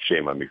name.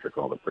 Shame on me for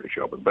calling it British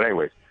Open. But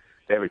anyways,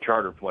 they have a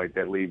charter flight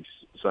that leaves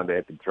Sunday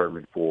at the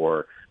tournament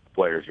for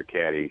players or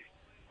caddies,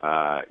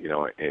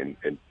 and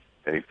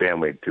any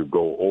family to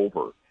go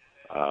over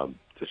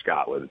to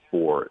Scotland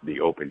for the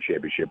Open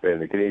Championship.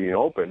 And the Canadian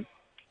Open,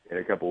 in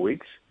a couple of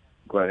weeks,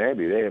 Glen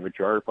Abbey, they have a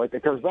charter flight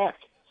that comes back.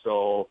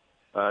 So,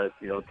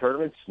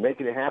 tournaments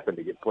making it happen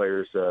to get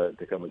players to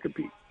come and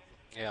compete.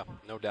 Yeah,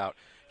 no doubt.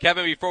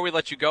 Kevin, before we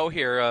let you go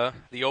here,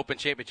 the Open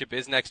Championship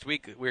is next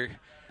week. We're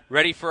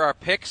ready for our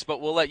picks,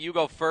 but we'll let you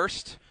go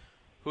first.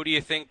 Who do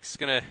you think's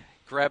going to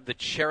grab the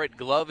Claret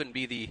glove and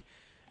be the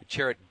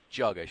Claret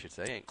jug, I should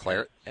say?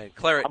 Claret. And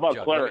Claret How about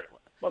jug. Claret?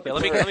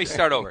 Let me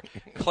start over.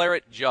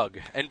 Claret jug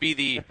and be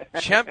the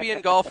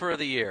champion golfer of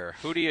the year.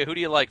 Who do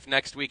you like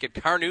next week at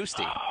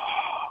Carnoustie?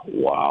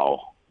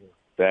 Wow,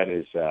 that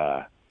is it's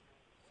a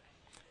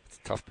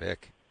tough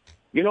pick.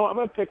 I'm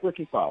going to pick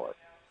Ricky Fowler.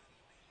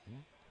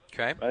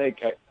 Okay.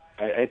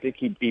 I think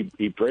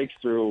he breaks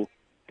through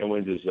and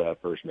wins his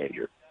first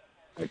major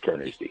at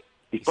Carnoustie.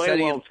 He's playing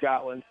well in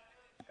Scotland,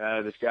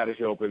 the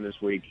Scottish Open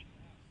this week.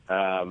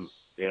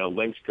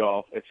 Links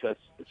golf. It's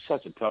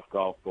such a tough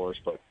golf course,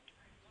 but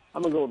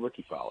I'm going to go with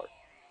Ricky Fowler.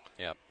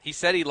 Yeah. He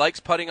said he likes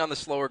putting on the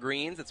slower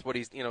greens. That's what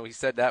he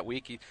said that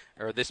week,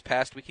 or this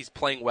past week. He's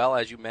playing well,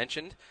 as you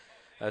mentioned,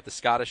 at the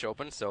Scottish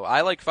Open. So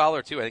I like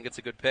Fowler, too. I think it's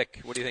a good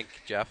pick. What do you think,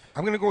 Jeff?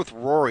 I'm going to go with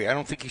Rory. I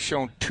don't think he's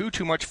shown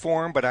too much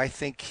form, but I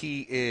think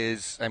he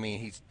is,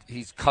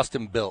 he's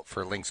custom built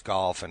for links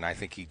golf, and I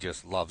think he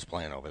just loves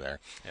playing over there.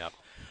 Yeah.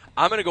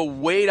 I'm going to go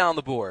way down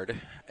the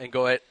board and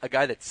go at a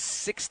guy that's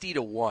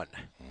 60-1.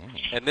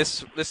 And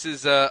this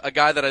is a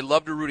guy that I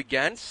love to root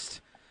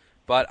against,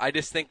 but I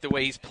just think the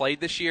way he's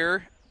played this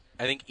year,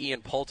 I think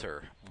Ian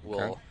Poulter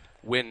will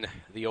win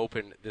the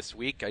Open this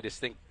week. I just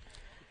think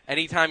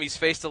anytime he's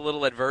faced a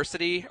little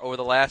adversity over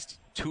the last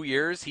 2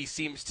 years, he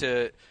seems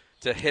to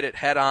hit it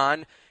head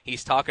on.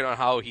 He's talking about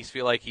how he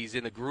feels like he's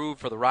in the groove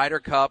for the Ryder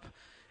Cup,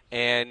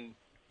 and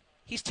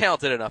he's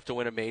talented enough to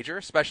win a major,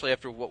 especially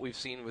after what we've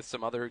seen with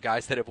some other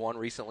guys that have won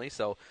recently.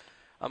 So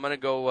I'm going to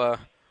go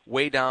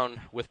way down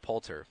with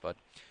Poulter. But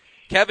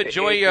Kevin,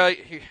 go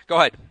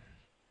ahead.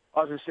 I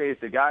was going to say,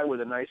 it's the guy with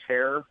the nice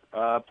hair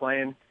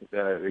playing,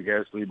 the guy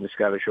that's leading the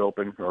Scottish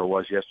Open, or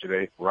was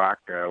yesterday, Rock,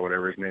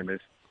 whatever his name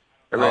is.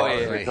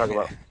 Everybody talk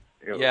about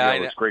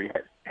this great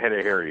head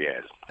of hair he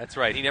has. That's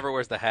right. He never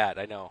wears the hat.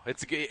 I know.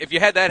 If you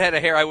had that head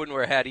of hair, I wouldn't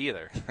wear a hat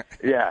either.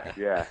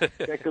 Yeah.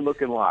 Take a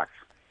look in locks.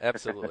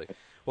 Absolutely.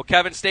 Well,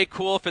 Kevin, stay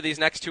cool for these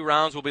next 2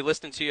 rounds. We'll be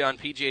listening to you on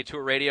PGA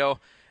Tour Radio,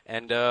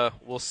 and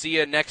we'll see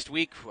you next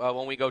week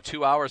when we go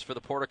 2 hours for the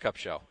Porter Cup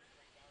show.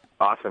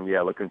 Awesome.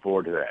 Yeah, looking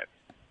forward to that.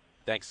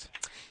 Thanks.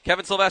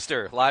 Kevin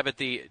Sylvester, live at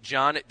the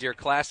John Deere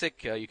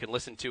Classic. You can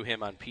listen to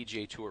him on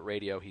PGA Tour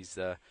Radio. He's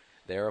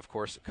there, of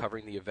course,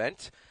 covering the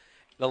event.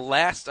 The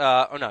last,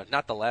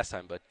 not the last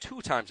time, but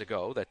 2 times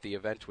ago that the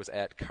event was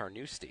at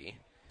Carnoustie.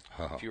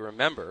 If you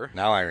remember.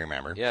 Now I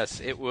remember.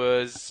 Yes, it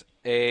was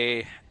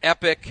a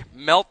epic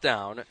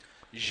meltdown.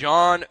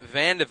 Jean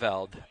Van de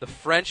Velde, the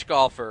French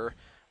golfer,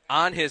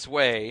 on his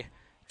way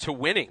to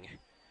winning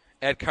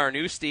at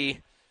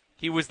Carnoustie.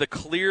 He was the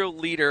clear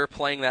leader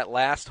playing that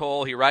last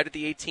hole. He arrived at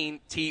the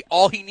 18th tee.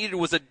 All he needed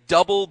was a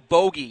double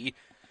bogey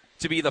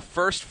to be the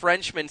first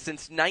Frenchman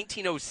since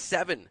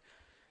 1907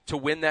 to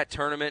win that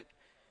tournament.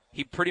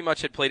 He pretty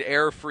much had played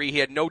error-free. He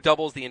had no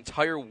doubles the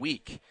entire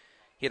week.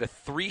 He had a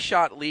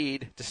 3-shot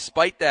lead.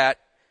 Despite that,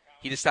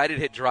 he decided to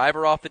hit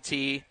driver off the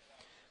tee,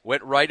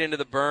 went right into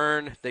the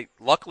burn. They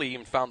luckily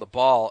even found the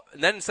ball.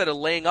 And then instead of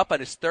laying up on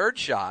his 3rd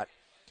shot,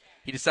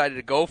 he decided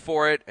to go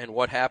for it. And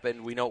what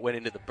happened? We know it went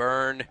into the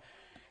burn.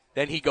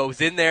 Then he goes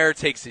in there,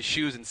 takes his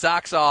shoes and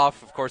socks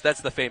off. Of course,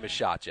 that's the famous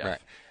shot, Jeff. Right.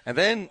 And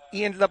then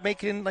he ended up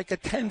making like a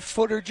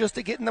 10-footer just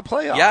to get in the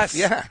playoffs. Yes.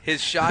 Yeah. His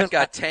shot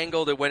got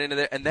tangled. It went into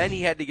there. And then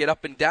he had to get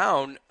up and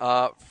down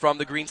from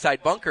the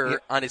greenside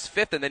bunker on his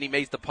 5th, and then he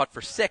made the putt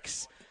for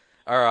 6.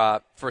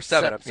 Or for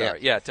 7, I'm sorry.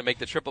 Yeah, to make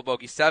the triple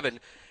bogey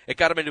 7. It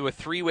got him into a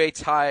 3-way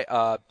tie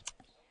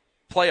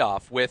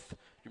playoff with,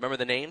 you remember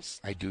the names?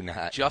 I do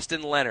not.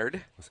 Justin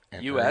Leonard,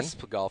 U.S.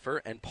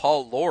 golfer, and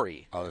Paul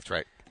Lawrie. Oh, that's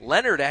right.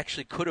 Leonard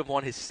actually could have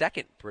won his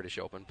 2nd British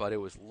Open, but it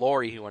was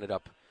Lawrie who ended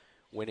up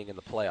winning in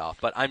the playoff.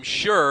 But I'm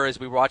sure as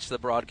we watch the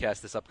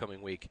broadcast this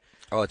upcoming week,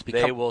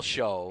 they will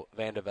show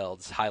Van de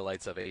Velde's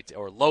highlights of 8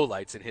 or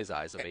lowlights in his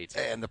eyes of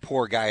 18. And the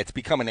poor guy, it's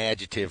become an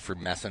adjective for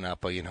messing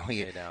up. You know,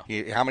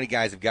 how many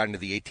guys have gotten to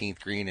the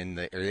 18th green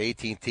or the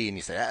 18th tee, and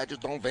you say,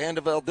 just don't Van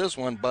de Velde this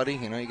one, buddy.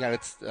 You know, you got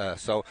it.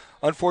 So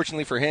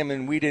unfortunately for him,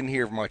 and we didn't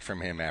hear much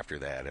from him after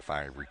that, if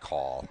I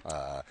recall.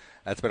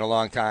 That's been a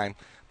long time,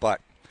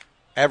 but.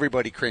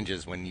 Everybody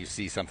cringes when you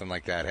see something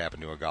like that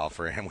happen to a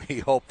golfer, and we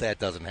hope that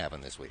doesn't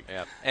happen this week.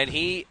 Yeah, and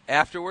he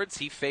afterwards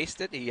he faced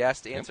it. He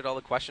answered all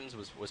the questions.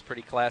 Was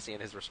pretty classy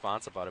in his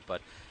response about it.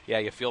 But yeah,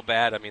 you feel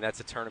bad. I mean,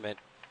 that's a tournament.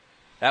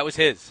 That was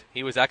his.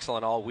 He was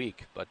excellent all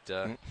week, but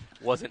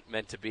wasn't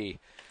meant to be.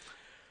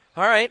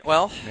 All right,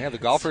 well. Yeah, the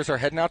golfers are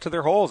heading out to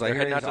their holes. They're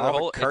heading out to their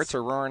holes. Carts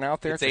are roaring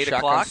out there. It's 8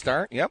 o'clock.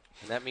 Start. Yep.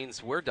 And that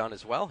means we're done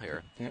as well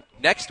here. Yep.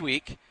 Next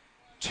week,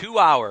 2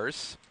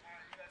 hours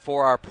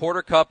for our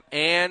Porter Cup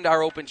and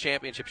our Open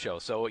Championship show.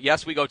 So,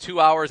 yes, we go 2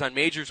 hours on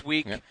Majors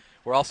Week. Yep.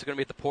 We're also going to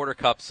be at the Porter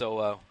Cup,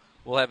 so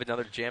we'll have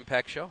another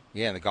jam-packed show.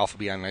 Yeah, and the golf will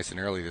be on nice and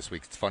early this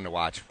week. It's fun to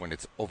watch when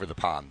it's over the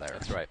pond there.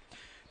 That's right.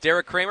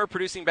 Derek Kramer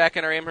producing back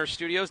in our Amherst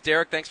studios.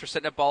 Derek, thanks for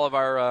setting up all of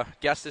our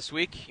guests this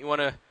week. You want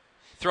to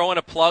throw in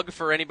a plug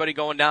for anybody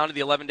going down to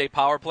the 11-day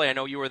Power Play? I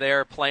know you were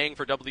there playing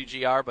for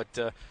WGR, but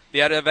the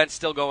event's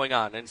still going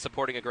on and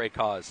supporting a great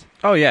cause.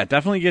 Oh, yeah,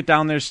 definitely get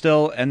down there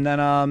still. And then,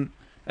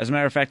 as a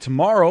matter of fact,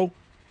 tomorrow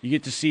you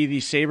get to see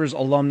the Sabres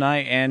alumni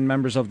and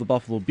members of the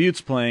Buffalo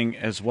Beauts playing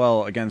as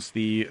well against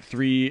the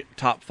 3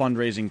 top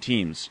fundraising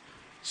teams.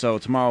 So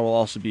tomorrow will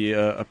also be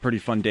a pretty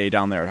fun day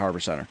down there at Harbor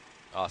Center.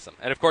 Awesome.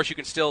 And, of course, you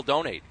can still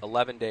donate,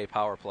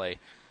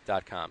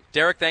 11daypowerplay.com.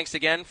 Derek, thanks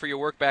again for your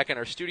work back in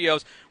our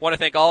studios. I want to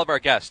thank all of our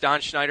guests,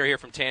 Don Schneider here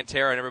from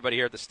Tantera and everybody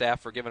here at the staff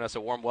for giving us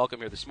a warm welcome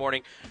here this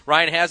morning.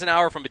 Ryan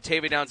Hasenauer from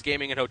Batavia Downs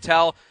Gaming and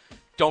Hotel.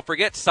 Don't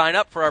forget, sign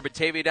up for our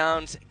Batavia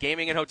Downs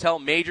Gaming and Hotel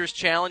Majors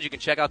Challenge. You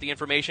can check out the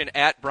information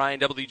at Brian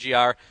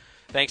WGR.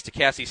 Thanks to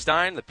Cassie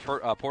Stein, the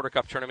Porter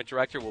Cup Tournament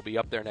Director. Will be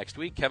up there next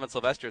week. Kevin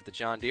Sylvester at the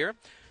John Deere.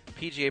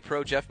 PGA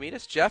Pro Jeff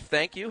Meadis. Jeff,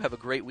 thank you. Have a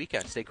great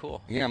weekend. Stay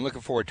cool. Yeah, I'm looking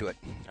forward to it.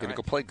 Going to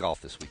go play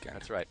golf this weekend.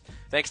 That's right.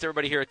 Thanks to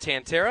everybody here at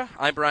Tantera.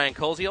 I'm Brian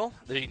Koziel.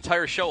 The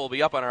entire show will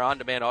be up on our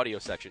on-demand audio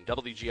section,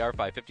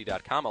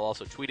 WGR550.com. I'll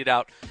also tweet it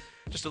out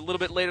just a little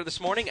bit later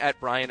this morning at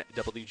Brian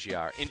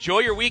WGR. Enjoy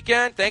your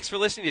weekend. Thanks for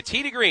listening to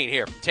Tee to Green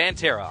here from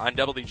Tantera on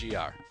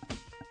WGR.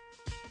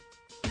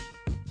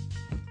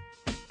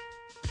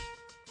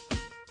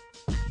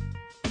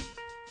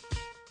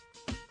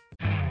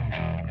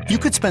 You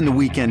could spend the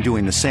weekend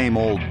doing the same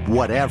old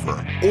whatever,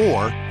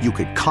 or you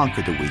could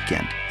conquer the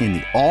weekend in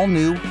the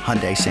all-new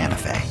Hyundai Santa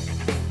Fe.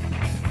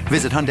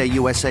 Visit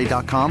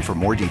HyundaiUSA.com for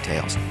more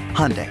details.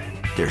 Hyundai,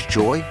 there's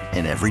joy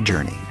in every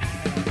journey.